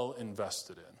well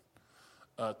invested in.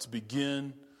 To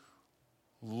begin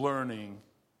learning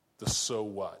the so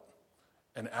what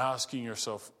and asking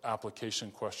yourself application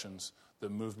questions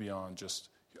that move beyond just,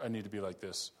 I need to be like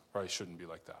this or I shouldn't be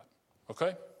like that.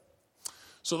 Okay?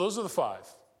 So those are the 5.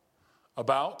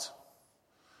 About,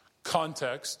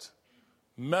 context,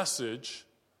 message,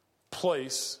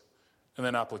 place, and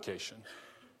then application.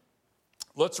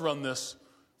 Let's run this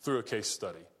through a case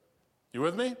study. You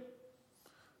with me?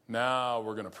 Now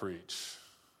we're going to preach.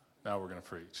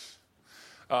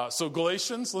 So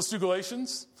Galatians, let's do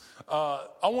Galatians. I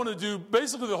want to do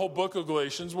basically the whole book of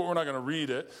Galatians, but we're not going to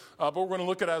read it. But we're going to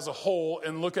look at it as a whole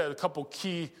and look at a couple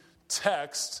key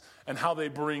texts and how they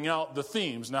bring out the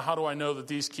themes. Now, how do I know that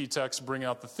these key texts bring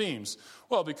out the themes?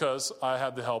 Well, because I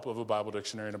had the help of a Bible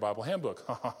dictionary and a Bible handbook.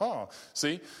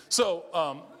 See? So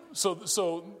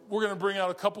we're going to bring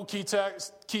out a couple key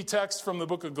texts from the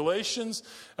book of Galatians,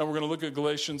 and we're going to look at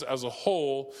Galatians as a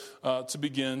whole to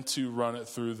begin to run it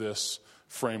through this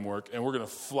framework. And we're going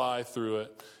to fly through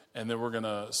it, and then we're going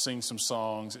to sing some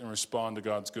songs and respond to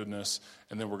God's goodness,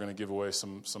 and then we're going to give away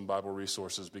some Bible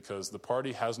resources because the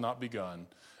party has not begun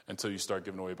until you start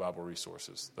giving away Bible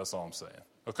resources. That's all I'm saying.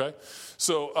 Okay?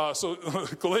 So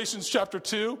Galatians chapter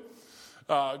 2.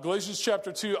 Galatians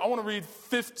chapter 2, I want to read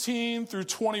 15 through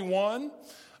 21,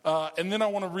 and then I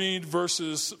want to read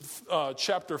verses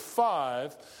chapter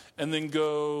 5, and then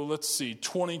go,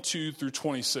 22 through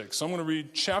 26. So I'm going to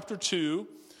read chapter 2,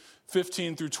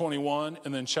 15 through 21,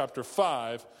 and then chapter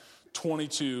 5,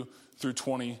 22 through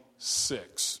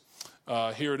 26.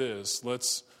 Here it is.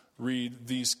 Let's read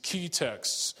these key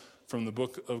texts from the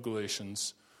book of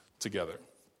Galatians together.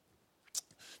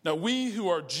 Now, we who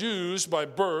are Jews by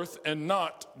birth and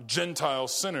not Gentile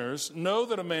sinners know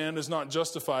that a man is not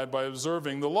justified by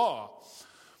observing the law,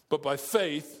 but by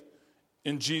faith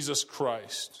in Jesus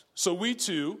Christ. So we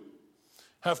too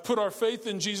have put our faith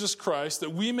in Jesus Christ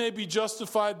that we may be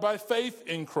justified by faith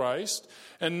in Christ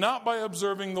and not by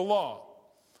observing the law.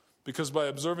 Because by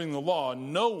observing the law,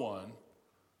 no one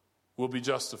will be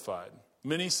justified.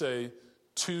 Many say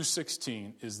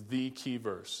 2:16 is the key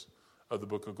verse of the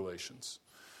book of Galatians.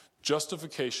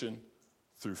 Justification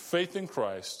through faith in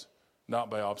Christ,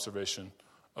 not by observation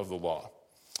of the law.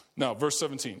 Now, verse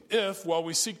 17. If, while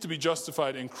we seek to be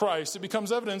justified in Christ, it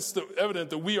becomes evident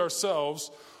that we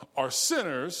ourselves are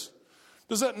sinners,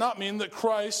 does that not mean that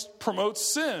Christ promotes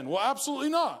sin? Well, absolutely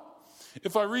not.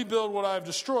 If I rebuild what I have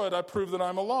destroyed, I prove that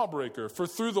I'm a lawbreaker. For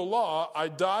through the law, I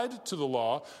died to the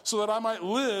law so that I might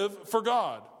live for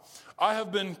God. I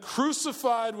have been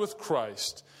crucified with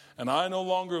Christ, And I no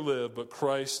longer live, but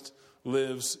Christ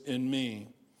lives in me.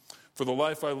 For the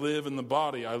life I live in the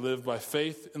body, I live by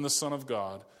faith in the Son of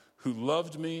God, who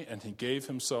loved me and he gave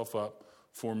himself up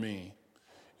for me.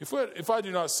 If I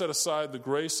do not set aside the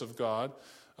grace of God,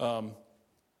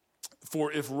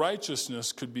 for if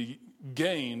righteousness could be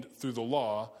gained through the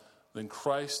law, then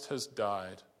Christ has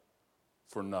died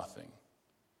for nothing.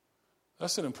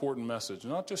 That's an important message,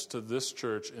 not just to this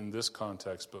church in this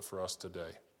context, but for us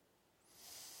today.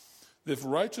 If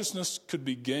righteousness could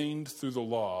be gained through the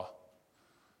law,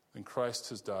 then Christ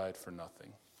has died for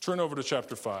nothing. Turn over to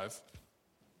chapter 5.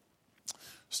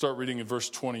 Start reading in verse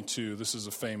 22. This is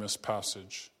a famous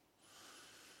passage.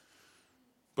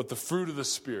 But the fruit of the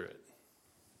Spirit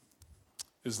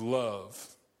is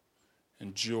love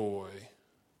and joy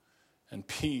and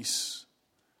peace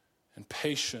and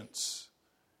patience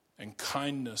and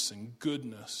kindness and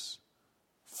goodness,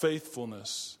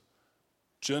 faithfulness,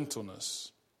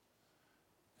 gentleness,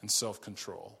 and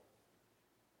self-control.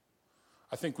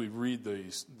 I think we read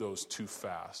those too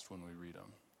fast when we read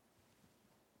them.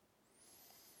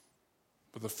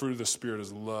 But the fruit of the Spirit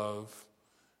is love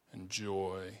and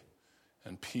joy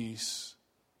and peace,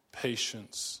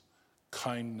 patience,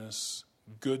 kindness,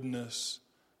 goodness,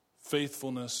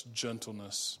 faithfulness,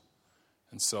 gentleness,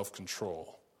 and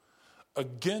self-control.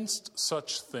 Against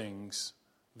such things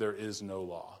there is no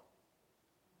law.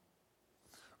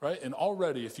 Right? And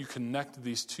already, if you connect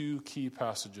these two key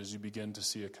passages, you begin to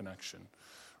see a connection.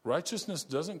 Righteousness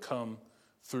doesn't come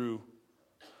through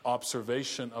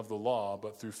observation of the law,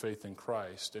 but through faith in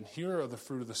Christ. And here are the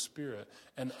fruit of the Spirit.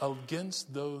 And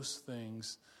against those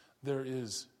things, there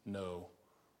is no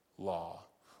law.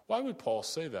 Why would Paul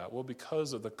say that? Well,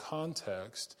 because of the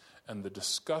context and the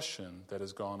discussion that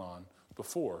has gone on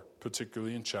before,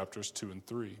 particularly in chapters 2 and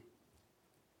 3.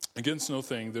 Against such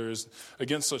things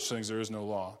there is no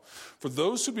law. For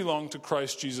those who belong to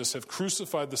Christ Jesus have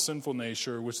crucified the sinful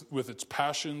nature with its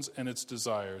passions and its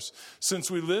desires.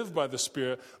 Since we live by the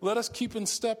Spirit, let us keep in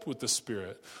step with the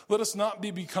Spirit. Let us not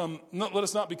become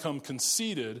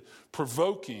conceited,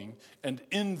 provoking, and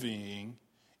envying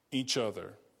each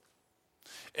other.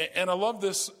 And I love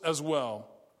this as well.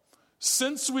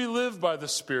 Since we live by the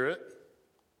Spirit,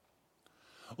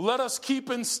 let us keep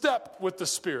in step with the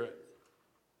Spirit.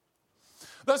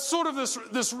 That's sort of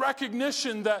this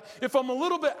recognition that if I'm a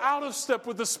little bit out of step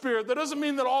with the Spirit, that doesn't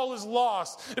mean that all is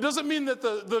lost. It doesn't mean that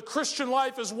the Christian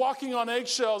life is walking on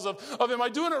eggshells of am I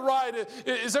doing it right?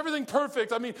 Is everything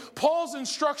perfect? I mean, Paul's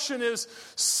instruction is,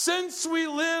 since we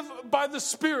live by the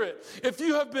Spirit, if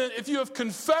you have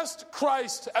confessed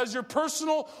Christ as your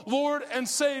personal Lord and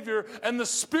Savior, and the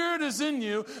Spirit is in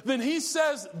you, then he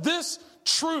says this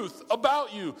truth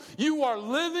about you. You are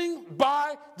living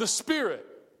by the Spirit.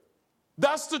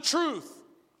 That's the truth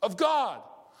of God.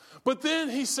 But then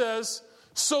he says,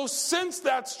 so since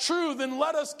that's true, then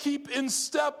let us keep in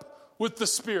step with the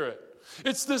Spirit.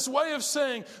 It's this way of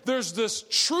saying there's this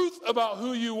truth about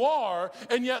who you are,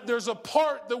 and yet there's a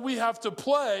part that we have to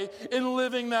play in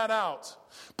living that out.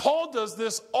 Paul does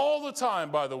this all the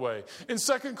time, by the way. In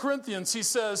 2 Corinthians, he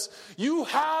says, you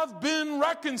have been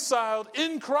reconciled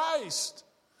in Christ.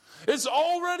 It's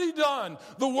already done.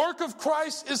 The work of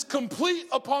Christ is complete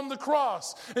upon the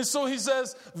cross. And so he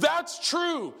says, that's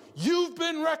true. You've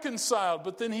been reconciled.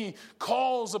 But then he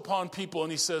calls upon people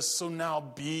and he says, so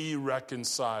now be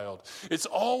reconciled. It's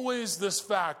always this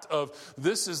fact of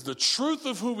this is the truth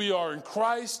of who we are in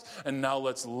Christ. And now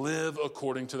let's live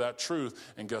according to that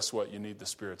truth. And guess what? You need the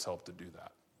Spirit's help to do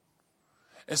that.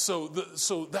 And so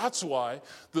that's why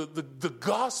the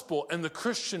gospel and the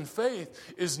Christian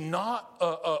faith is not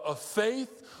a faith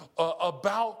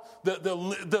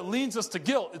that leads us to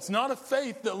guilt. It's not a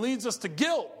faith that leads us to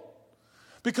guilt.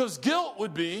 Because guilt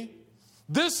would be,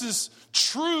 this is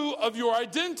true of your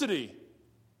identity.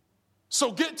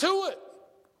 So get to it.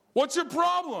 What's your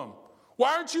problem?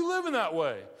 Why aren't you living that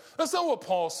way? That's not what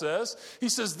Paul says. He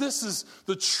says this is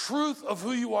the truth of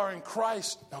who you are in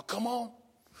Christ. Now come on.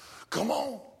 Come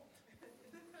on.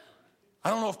 I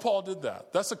don't know if Paul did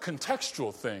that. That's a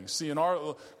contextual thing. See,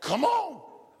 come on.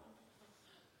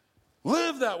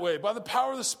 Live that way by the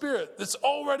power of the Spirit. It's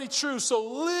already true.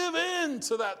 So live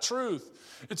into that truth.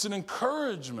 It's an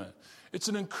encouragement. It's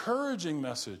an encouraging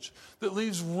message that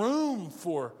leaves room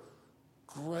for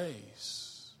grace.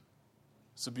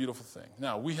 It's a beautiful thing.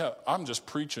 Now, I'm just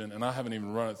preaching and I haven't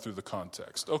even run it through the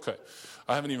context. Okay,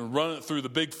 I haven't even run it through the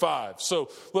big five. So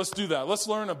let's do that. Let's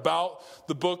learn about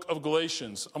the book of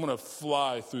Galatians. I'm going to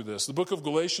fly through this. The book of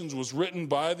Galatians was written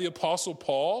by the Apostle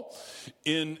Paul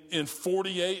in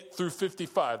 48 through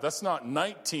 55. That's not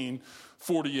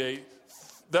 1948.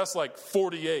 That's like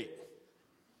 48.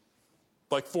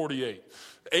 like 48.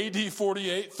 AD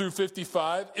 48 through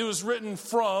 55. It was written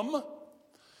from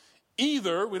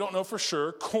either, we don't know for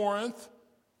sure, Corinth,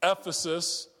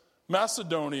 Ephesus,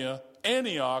 Macedonia,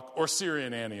 Antioch, or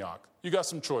Syrian Antioch. You got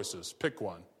some choices. Pick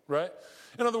one, right?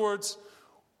 In other words,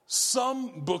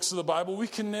 some books of the Bible we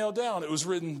can nail down. It was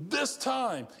written this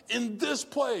time, in this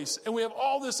place, and we have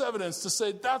all this evidence to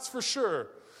say that's for sure.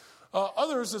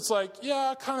 Others, it's like,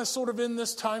 yeah, kind of sort of in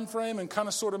this time frame and kind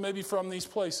of sort of maybe from these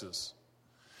places.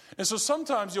 And so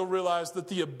sometimes you'll realize that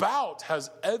the about has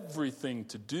everything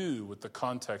to do with the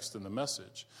context and the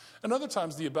message. And other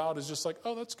times the about is just like,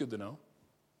 oh, that's good to know.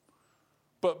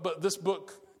 But this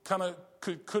book kind of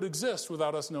could exist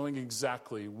without us knowing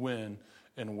exactly when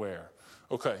and where.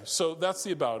 Okay, so that's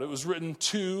the about. It was written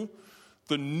to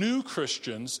the new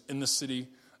Christians in the city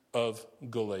of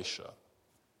Galatia.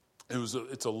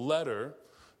 It's a letter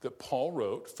that Paul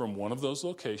wrote from one of those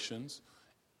locations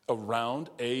around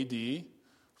AD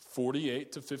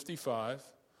 48 to 55,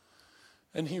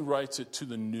 and he writes it to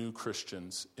the new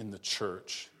Christians in the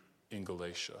church in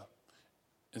Galatia.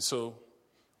 And so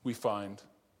we find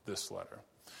this letter.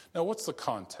 Now, what's the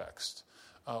context?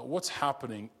 What's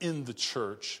happening in the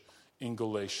church in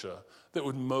Galatia that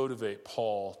would motivate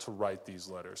Paul to write these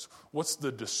letters? What's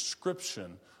the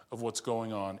description of what's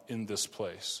going on in this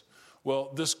place?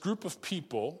 Well, this group of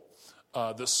people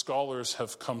that scholars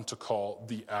have come to call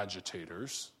the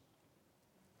agitators.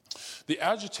 The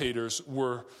agitators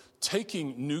were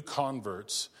taking new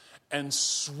converts and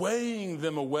swaying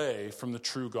them away from the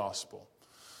true gospel.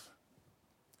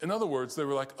 In other words, they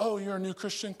were like, oh, you're a new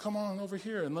Christian? Come on over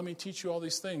here and let me teach you all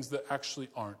these things that actually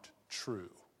aren't true.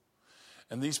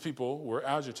 And these people were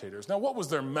agitators. Now, what was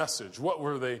their message? What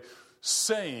were they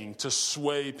saying to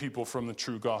sway people from the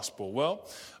true gospel? Well,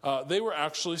 they were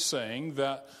actually saying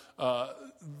that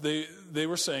they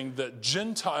were saying that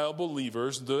Gentile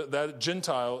believers, that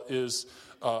Gentile is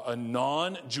a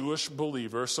non-Jewish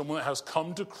believer, someone that has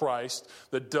come to Christ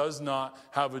that does not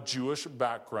have a Jewish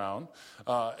background.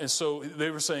 And so they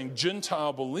were saying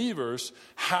Gentile believers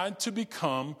had to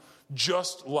become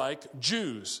just like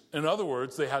Jews. In other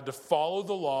words, they had to follow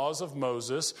the laws of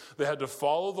Moses. They had to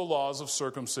follow the laws of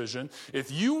circumcision. If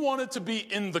you wanted to be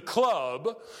in the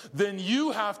club, then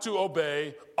you have to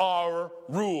obey our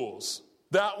rules.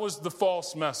 That was the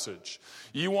false message.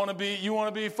 You want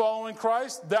to be following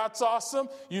Christ? That's awesome.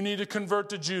 You need to convert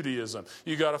to Judaism.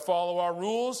 You got to follow our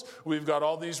rules. We've got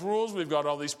all these rules. We've got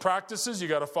all these practices. You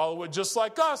got to follow it just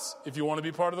like us if you want to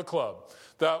be part of the club.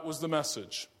 That was the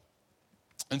message.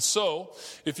 And so,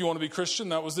 if you want to be Christian,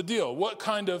 that was the deal.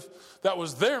 That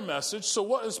was their message. So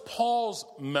what is Paul's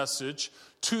message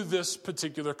to this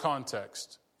particular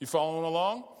context? You following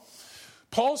along?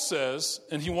 Paul says,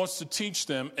 and he wants to teach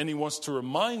them, and he wants to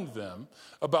remind them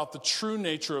about the true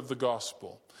nature of the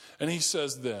gospel. And he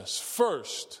says this: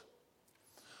 first,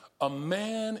 a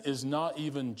man is not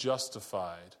even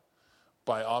justified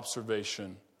by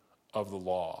observation of the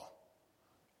law,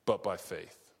 but by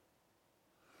faith.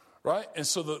 Right? And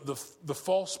so the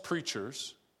false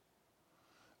preachers,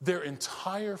 their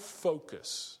entire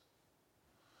focus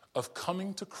of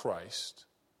coming to Christ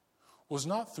was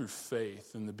not through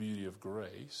faith in the beauty of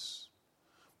grace,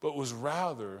 but was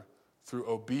rather through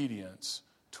obedience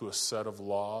to a set of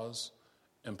laws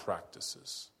and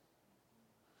practices.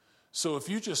 So if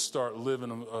you just start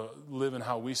living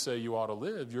how we say you ought to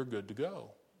live, you're good to go.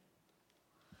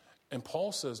 And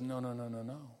Paul says, no.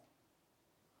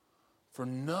 For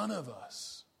none of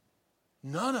us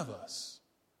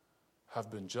have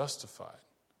been justified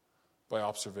by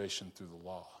observation through the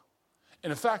law. And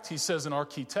in fact, he says in our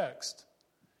key text,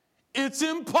 it's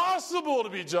impossible to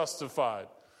be justified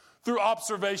through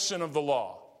observation of the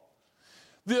law.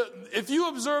 If you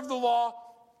observe the law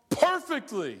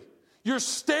perfectly, your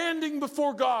standing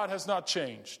before God has not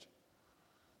changed.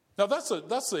 Now that's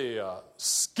a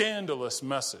scandalous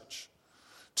message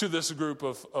to this group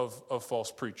of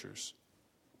false preachers.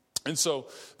 And so,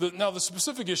 now the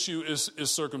specific issue is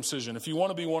circumcision. If you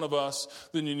want to be one of us,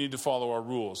 then you need to follow our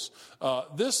rules.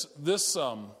 This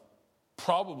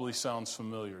probably sounds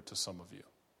familiar to some of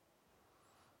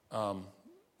you.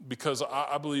 Because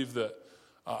I believe that,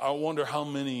 I wonder how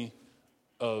many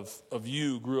of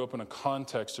you grew up in a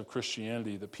context of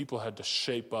Christianity that people had to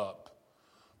shape up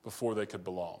before they could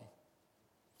belong.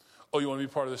 Oh, you want to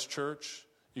be part of this church?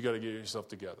 You got to get yourself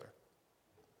together.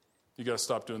 You got to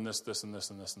stop doing this, this, and this,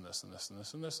 and this, and this, and this, and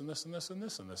this, and this, and this, and this, and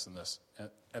this, and this, and this,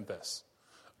 and this.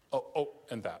 Oh,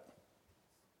 and that.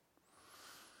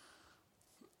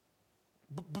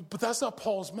 But that's not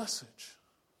Paul's message.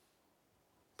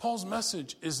 Paul's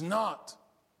message is not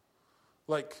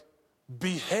like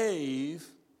behave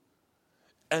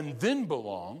and then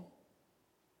belong.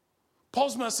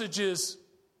 Paul's message is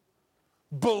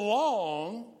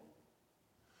belong,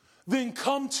 then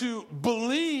come to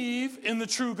believe in the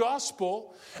true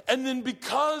gospel, and then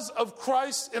because of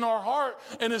Christ in our heart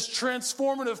and his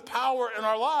transformative power in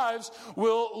our lives,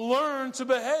 we'll learn to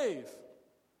behave.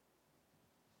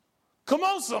 Come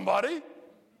on, somebody.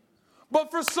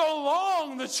 But for so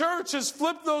long, the church has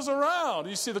flipped those around.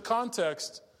 You see, the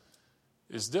context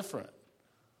is different,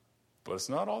 but it's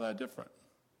not all that different.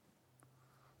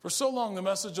 For so long, the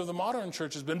message of the modern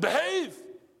church has been, behave,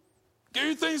 get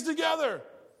your things together,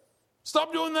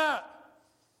 stop doing that.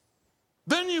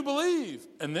 Then you believe,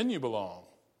 and then you belong.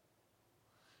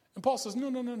 And Paul says,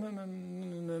 no.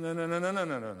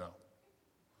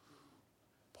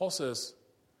 Paul says,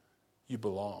 you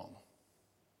belong.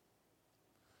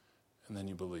 And then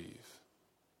you believe.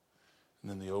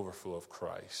 And then the overflow of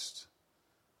Christ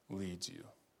leads you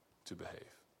to behave.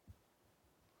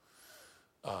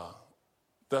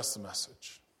 That's the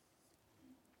message.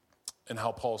 And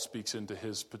how Paul speaks into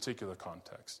his particular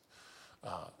context.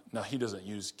 Now, he doesn't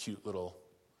use cute little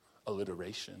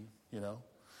alliteration, and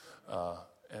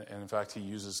in fact, he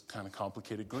uses kind of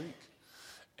complicated Greek.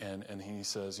 And he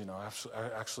says,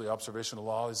 actually observational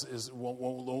law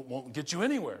won't get you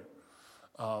anywhere.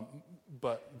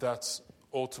 But that's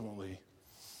ultimately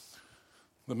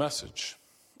the message.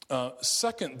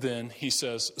 Second, then, he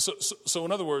says, so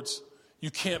in other words, you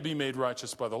can't be made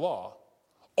righteous by the law.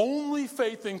 Only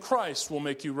faith in Christ will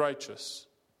make you righteous.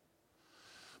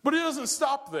 But he doesn't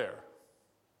stop there.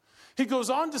 He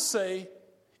goes on to say,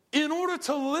 in order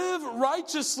to live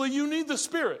righteously, you need the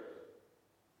Spirit.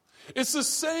 It's the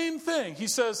same thing. He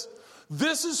says,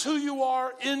 this is who you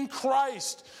are in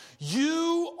Christ.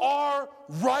 You are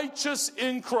righteous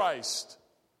in Christ.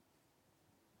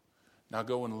 Now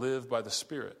go and live by the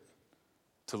Spirit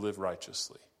to live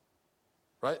righteously.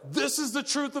 Right? This is the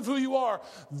truth of who you are.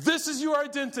 This is your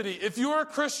identity. If you're a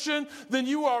Christian, then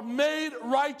you are made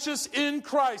righteous in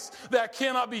Christ. That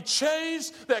cannot be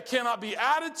changed. That cannot be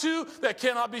added to. That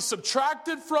cannot be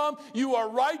subtracted from. You are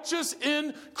righteous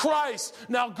in Christ.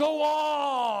 Now go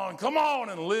on. Come on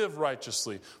and live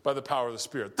righteously by the power of the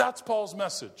Spirit. That's Paul's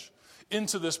message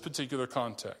into this particular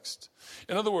context.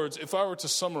 In other words, if I were to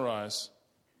summarize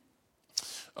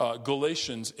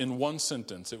Galatians in one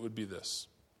sentence, it would be this.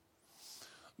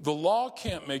 The law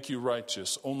can't make you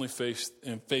righteous. Only faith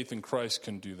in Christ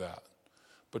can do that.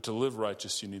 But to live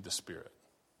righteous, you need the Spirit.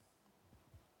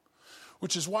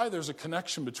 Which is why there's a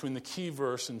connection between the key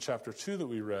verse in chapter 2 that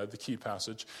we read, the key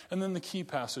passage, and then the key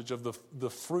passage of the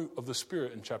fruit of the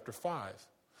Spirit in chapter 5.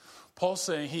 Paul's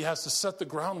saying he has to set the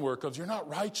groundwork of you're not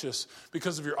righteous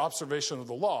because of your observation of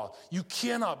the law. You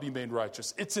cannot be made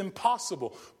righteous. It's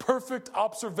impossible. Perfect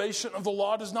observation of the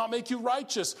law does not make you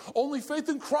righteous. Only faith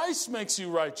in Christ makes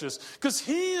you righteous because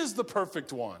he is the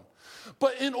perfect one.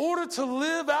 But in order to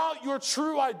live out your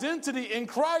true identity in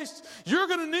Christ, you're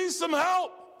going to need some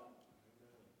help.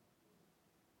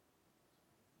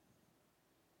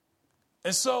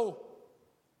 And so,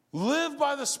 live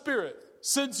by the Spirit.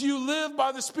 Since you live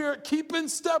by the Spirit, keep in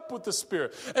step with the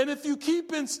Spirit. And if you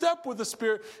keep in step with the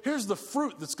Spirit, here's the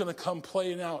fruit that's going to come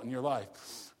playing out in your life.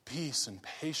 Peace and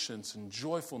patience and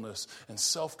joyfulness and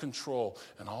self-control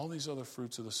and all these other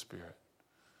fruits of the Spirit.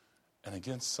 And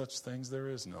against such things there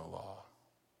is no law.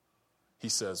 He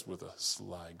says with a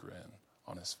sly grin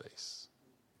on his face.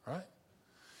 Right?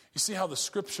 You see how the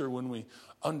Scripture, when we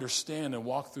understand and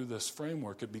walk through this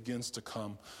framework, it begins to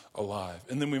come alive.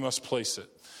 And then we must place it.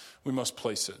 We must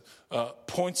place it. It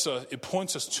points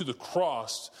us to the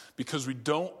cross because we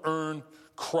don't earn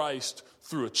Christ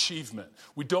through achievement.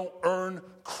 We don't earn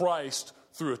Christ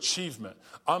through achievement.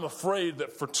 I'm afraid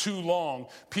that for too long,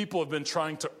 people have been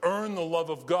trying to earn the love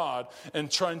of God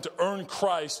and trying to earn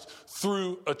Christ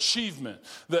through achievement.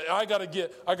 That I got to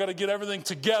get everything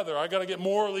together. I got to get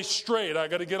morally straight. I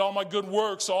got to get all my good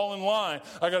works all in line.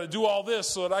 I got to do all this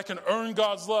so that I can earn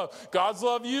God's love. God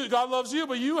loves you,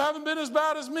 but you haven't been as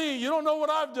bad as me. You don't know what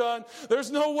I've done.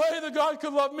 There's no way that God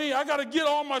could love me. I got to get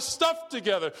all my stuff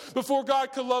together before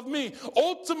God could love me.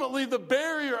 Ultimately, the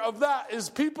barrier of that is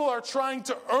people are trying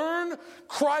to earn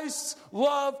Christ's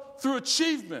love through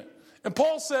achievement. And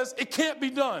Paul says it can't be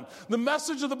done. The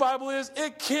message of the Bible is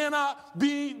it cannot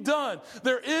be done.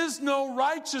 There is no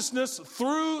righteousness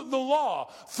through the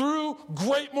law, through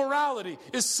great morality.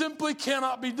 It simply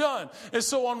cannot be done. And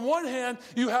so on one hand,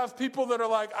 you have people that are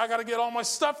like, I got to get all my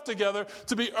stuff together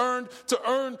to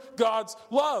earn God's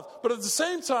love. But at the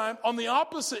same time, on the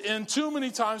opposite end, too many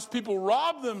times people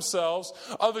rob themselves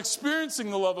of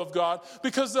experiencing the love of God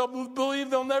because they'll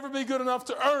believe they'll never be good enough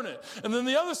to earn it. And then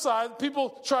the other side,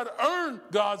 people try to earn earn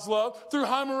God's love through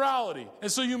high morality.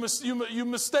 And so you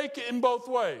mistake it in both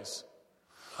ways.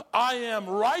 I am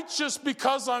righteous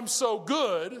because I'm so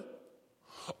good,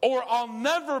 or I'll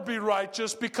never be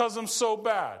righteous because I'm so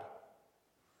bad.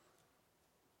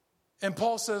 And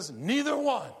Paul says, neither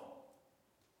one.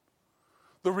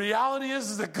 The reality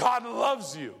is that God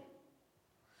loves you.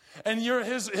 And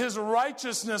his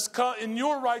righteousness, and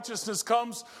your righteousness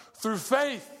comes through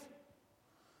faith.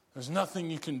 There's nothing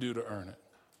you can do to earn it.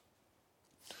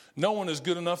 No one is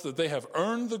good enough that they have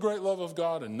earned the great love of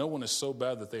God, and no one is so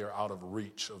bad that they are out of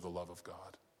reach of the love of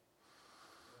God.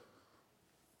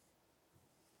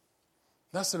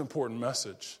 That's an important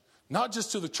message. Not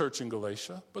just to the church in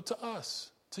Galatia, but to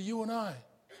us, to you and I,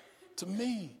 to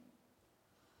me,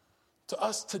 to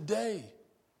us today.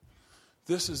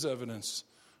 This is evidence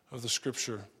of the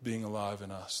Scripture being alive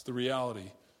in us. The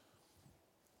reality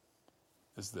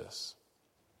is this.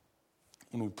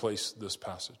 When we place this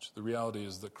passage, the reality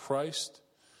is that Christ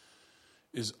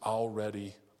is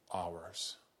already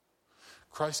ours.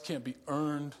 Christ can't be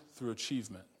earned through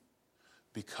achievement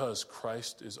because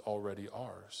Christ is already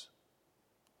ours.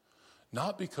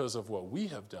 Not because of what we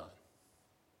have done,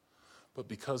 but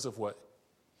because of what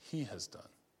he has done.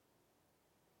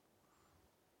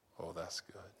 Oh, that's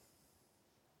good.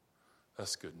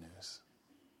 That's good news.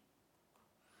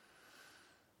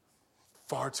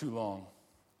 Far too long,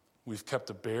 we've kept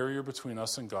a barrier between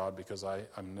us and God because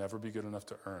I'm never be good enough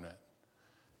to earn it.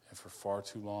 And for far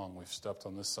too long, we've stepped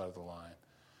on this side of the line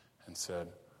and said,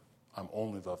 I'm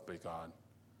only loved by God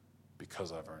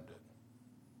because I've earned it.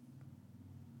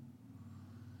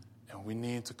 And we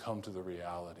need to come to the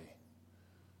reality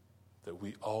that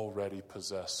we already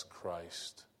possess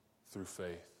Christ through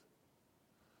faith.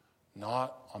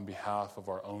 Not on behalf of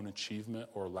our own achievement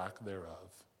or lack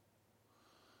thereof,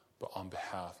 but on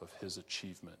behalf of his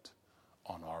achievement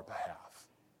on our behalf.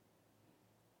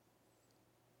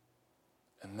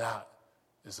 And that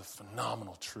is a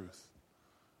phenomenal truth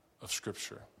of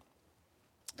Scripture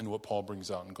and what Paul brings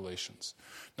out in Galatians.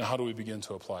 Now, how do we begin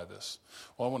to apply this?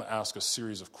 Well, I want to ask a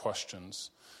series of questions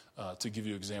to give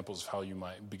you examples of how you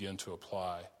might begin to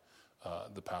apply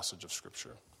the passage of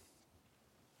Scripture.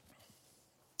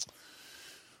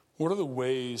 What are the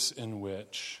ways in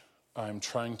which I'm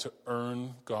trying to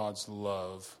earn God's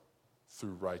love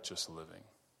through righteous living?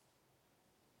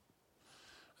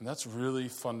 And that's really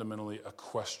fundamentally a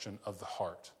question of the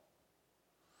heart.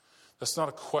 That's not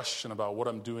a question about what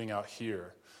I'm doing out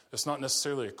here. It's not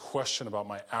necessarily a question about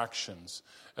my actions,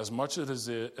 as much as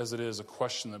it is a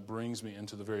question that brings me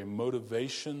into the very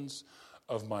motivations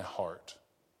of my heart.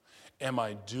 Am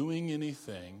I doing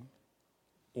anything,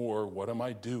 or what am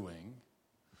I doing,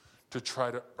 to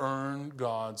try to earn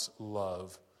God's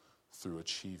love through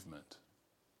achievement?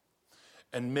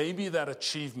 And maybe that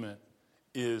achievement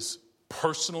is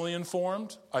personally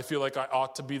informed. I feel like I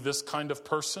ought to be this kind of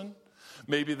person.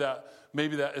 Maybe that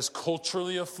is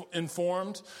culturally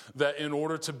informed, that in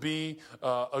order to be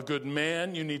a good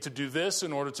man, you need to do this.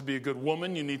 In order to be a good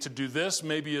woman, you need to do this.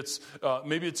 Maybe it's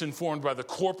informed by the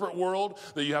corporate world,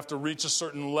 that you have to reach a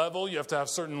certain level. You have to have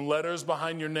certain letters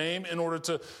behind your name in order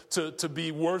to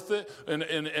be worth it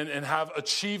and have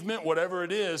achievement, whatever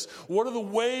it is. What are the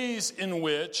ways in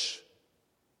which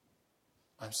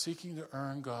I'm seeking to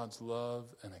earn God's love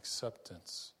and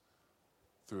acceptance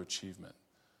through achievement?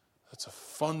 That's a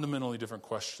fundamentally different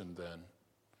question than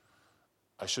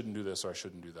I shouldn't do this or I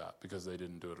shouldn't do that because they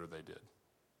didn't do it or they did.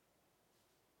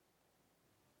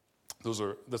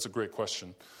 That's a great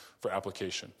question for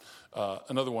application.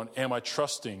 Another one, am I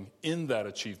trusting in that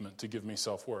achievement to give me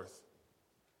self-worth?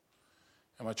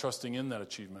 Am I trusting in that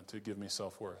achievement to give me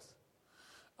self-worth?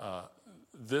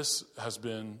 This has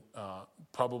been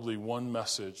probably one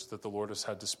message that the Lord has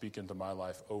had to speak into my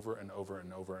life over and over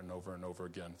and over and over and over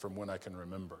again from when I can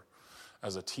remember.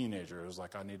 As a teenager, it was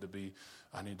like I need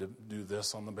to do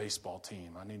this on the baseball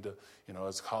team. I need to,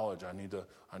 as college, I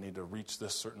need to reach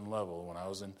this certain level. When I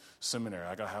was in seminary,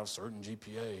 I got to have a certain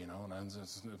GPA,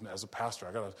 and as a pastor,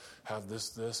 I got to have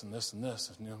this, and this, and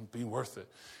this, and be worth it.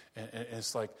 And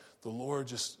it's like the Lord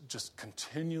just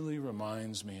continually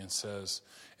reminds me and says,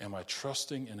 am I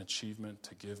trusting in achievement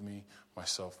to give me my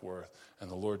self-worth? And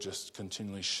the Lord just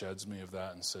continually sheds me of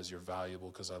that and says, you're valuable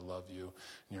because I love you,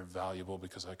 and you're valuable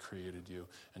because I created you,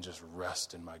 and just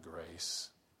rest in my grace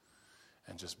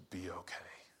and just be okay.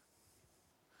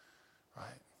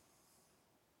 Right?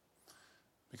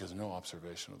 Because no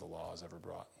observation of the law has ever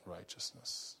brought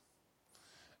righteousness,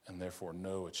 and therefore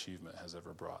no achievement has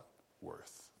ever brought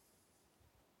worth.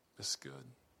 It's good.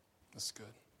 It's good.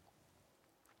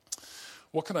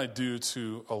 What can I do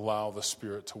to allow the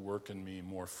Spirit to work in me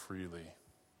more freely?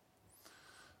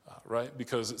 right?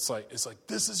 Because it's like,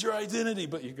 this is your identity,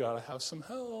 but you got to have some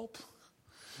help.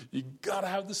 You got to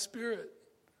have the Spirit.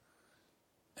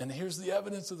 And here's the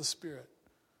evidence of the Spirit.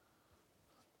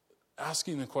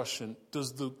 Asking the question,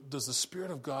 does the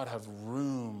Spirit of God have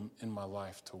room in my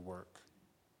life to work?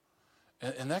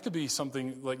 And that could be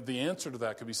something, like the answer to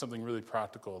that could be something really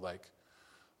practical, like,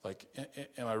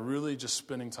 am I really just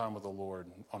spending time with the Lord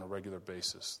on a regular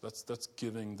basis? That's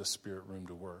giving the Spirit room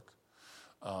to work.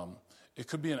 It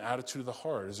could be an attitude of the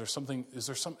heart. Is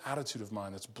there some attitude of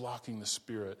mine that's blocking the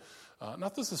Spirit?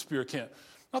 Not that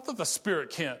the Spirit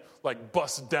can't like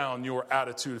bust down your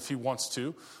attitude if He wants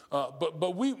to,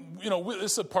 but we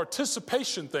it's a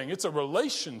participation thing. It's a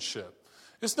relationship.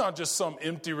 It's not just some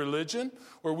empty religion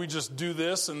where we just do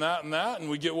this and that and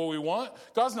we get what we want.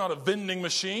 God's not a vending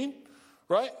machine,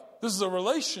 right? This is a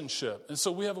relationship. And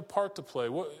so we have a part to play.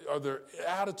 What are there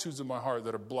attitudes in my heart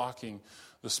that are blocking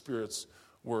the Spirit's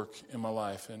work in my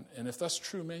life? And if that's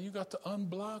true, man, you got to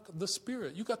unblock the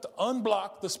Spirit. You got to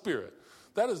unblock the Spirit.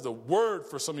 That is the word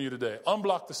for some of you today.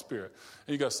 Unblock the Spirit.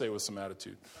 And you got to say it with some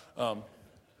attitude. And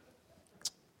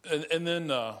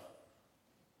then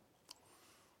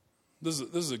this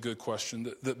is a good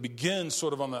question that begins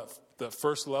sort of on that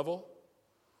first level,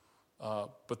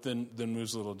 but then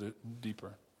moves a little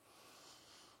deeper.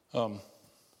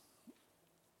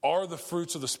 Are the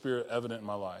fruits of the Spirit evident in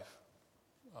my life?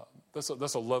 That's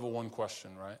a level one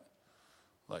question, right?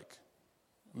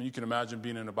 You can imagine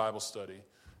being in a Bible study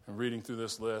and reading through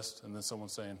this list, and then someone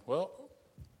saying, "Well,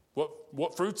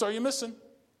 what fruits are you missing?"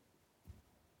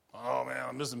 "Oh man,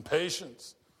 I'm missing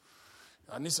patience.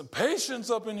 I need some patience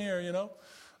up in here,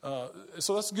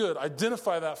 So that's good.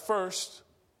 Identify that first.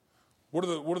 Are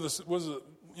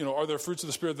there fruits of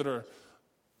the Spirit that are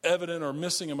evident or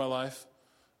missing in my life?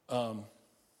 And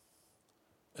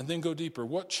then go deeper.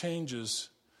 What changes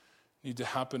need to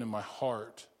happen in my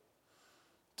heart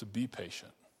to be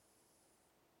patient?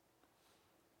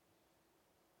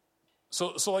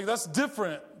 So that's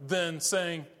different than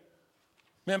saying,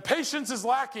 man, patience is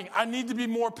lacking. I need to be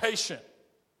more patient.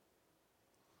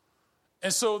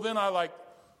 And so then I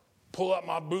pull up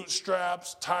my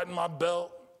bootstraps, tighten my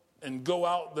belt, and go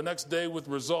out the next day with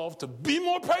resolve to be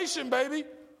more patient, baby.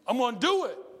 I'm going to do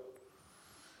it.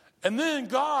 And then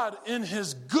God, in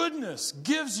His goodness,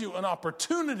 gives you an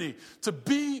opportunity to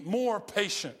be more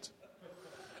patient.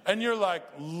 And you're like,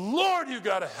 Lord, you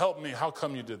got to help me. How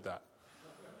come you did that?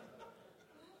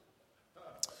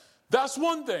 That's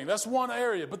one thing. That's one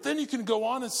area. But then you can go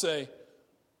on and say,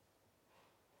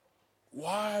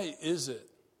 why is it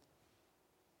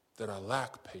that I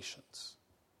lack patience?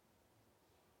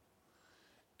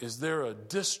 Is there a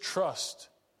distrust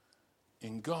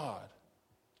in God?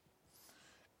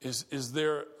 Is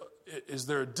there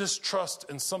a distrust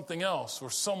in something else or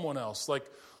someone else? Like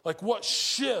what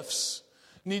shifts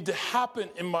need to happen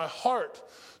in my heart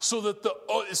so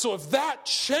if that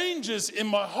changes in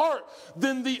my heart,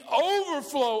 then the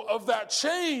overflow of that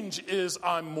change is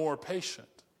I'm more patient.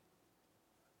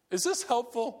 Is this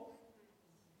helpful?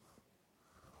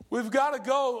 In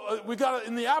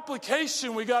the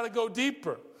application, we got to go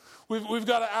deeper. We've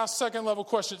got to ask second level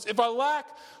questions. If I lack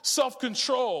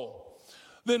self-control,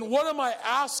 then what am I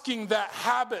asking that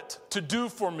habit to do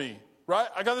for me? Right?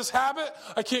 I got this habit.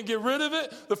 I can't get rid of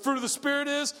it. The fruit of the Spirit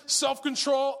is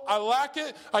self-control. I lack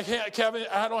it. I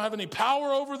don't have any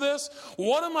power over this.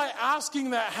 What am I asking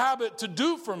that habit to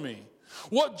do for me?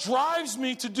 What drives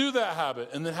me to do that habit?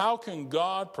 And then how can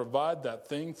God provide that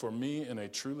thing for me in a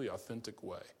truly authentic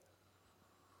way?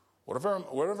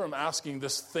 Whatever I'm asking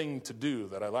this thing to do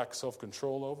that I lack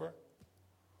self-control over,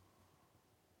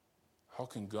 how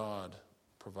can God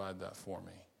provide that for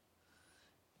me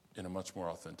in a much more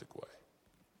authentic way?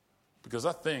 Because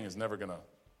that thing is never gonna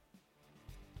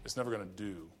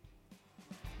do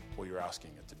what you're asking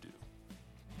it to do.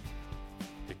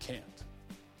 It can't.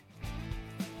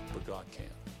 But God can.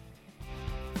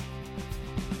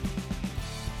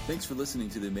 Thanks for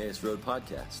listening to the Emmaus Road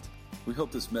podcast. We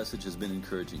hope this message has been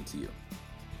encouraging to you.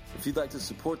 If you'd like to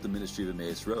support the ministry of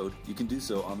Emmaus Road, you can do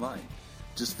so online.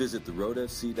 Just visit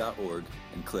theroadfc.org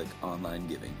and click Online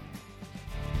Giving.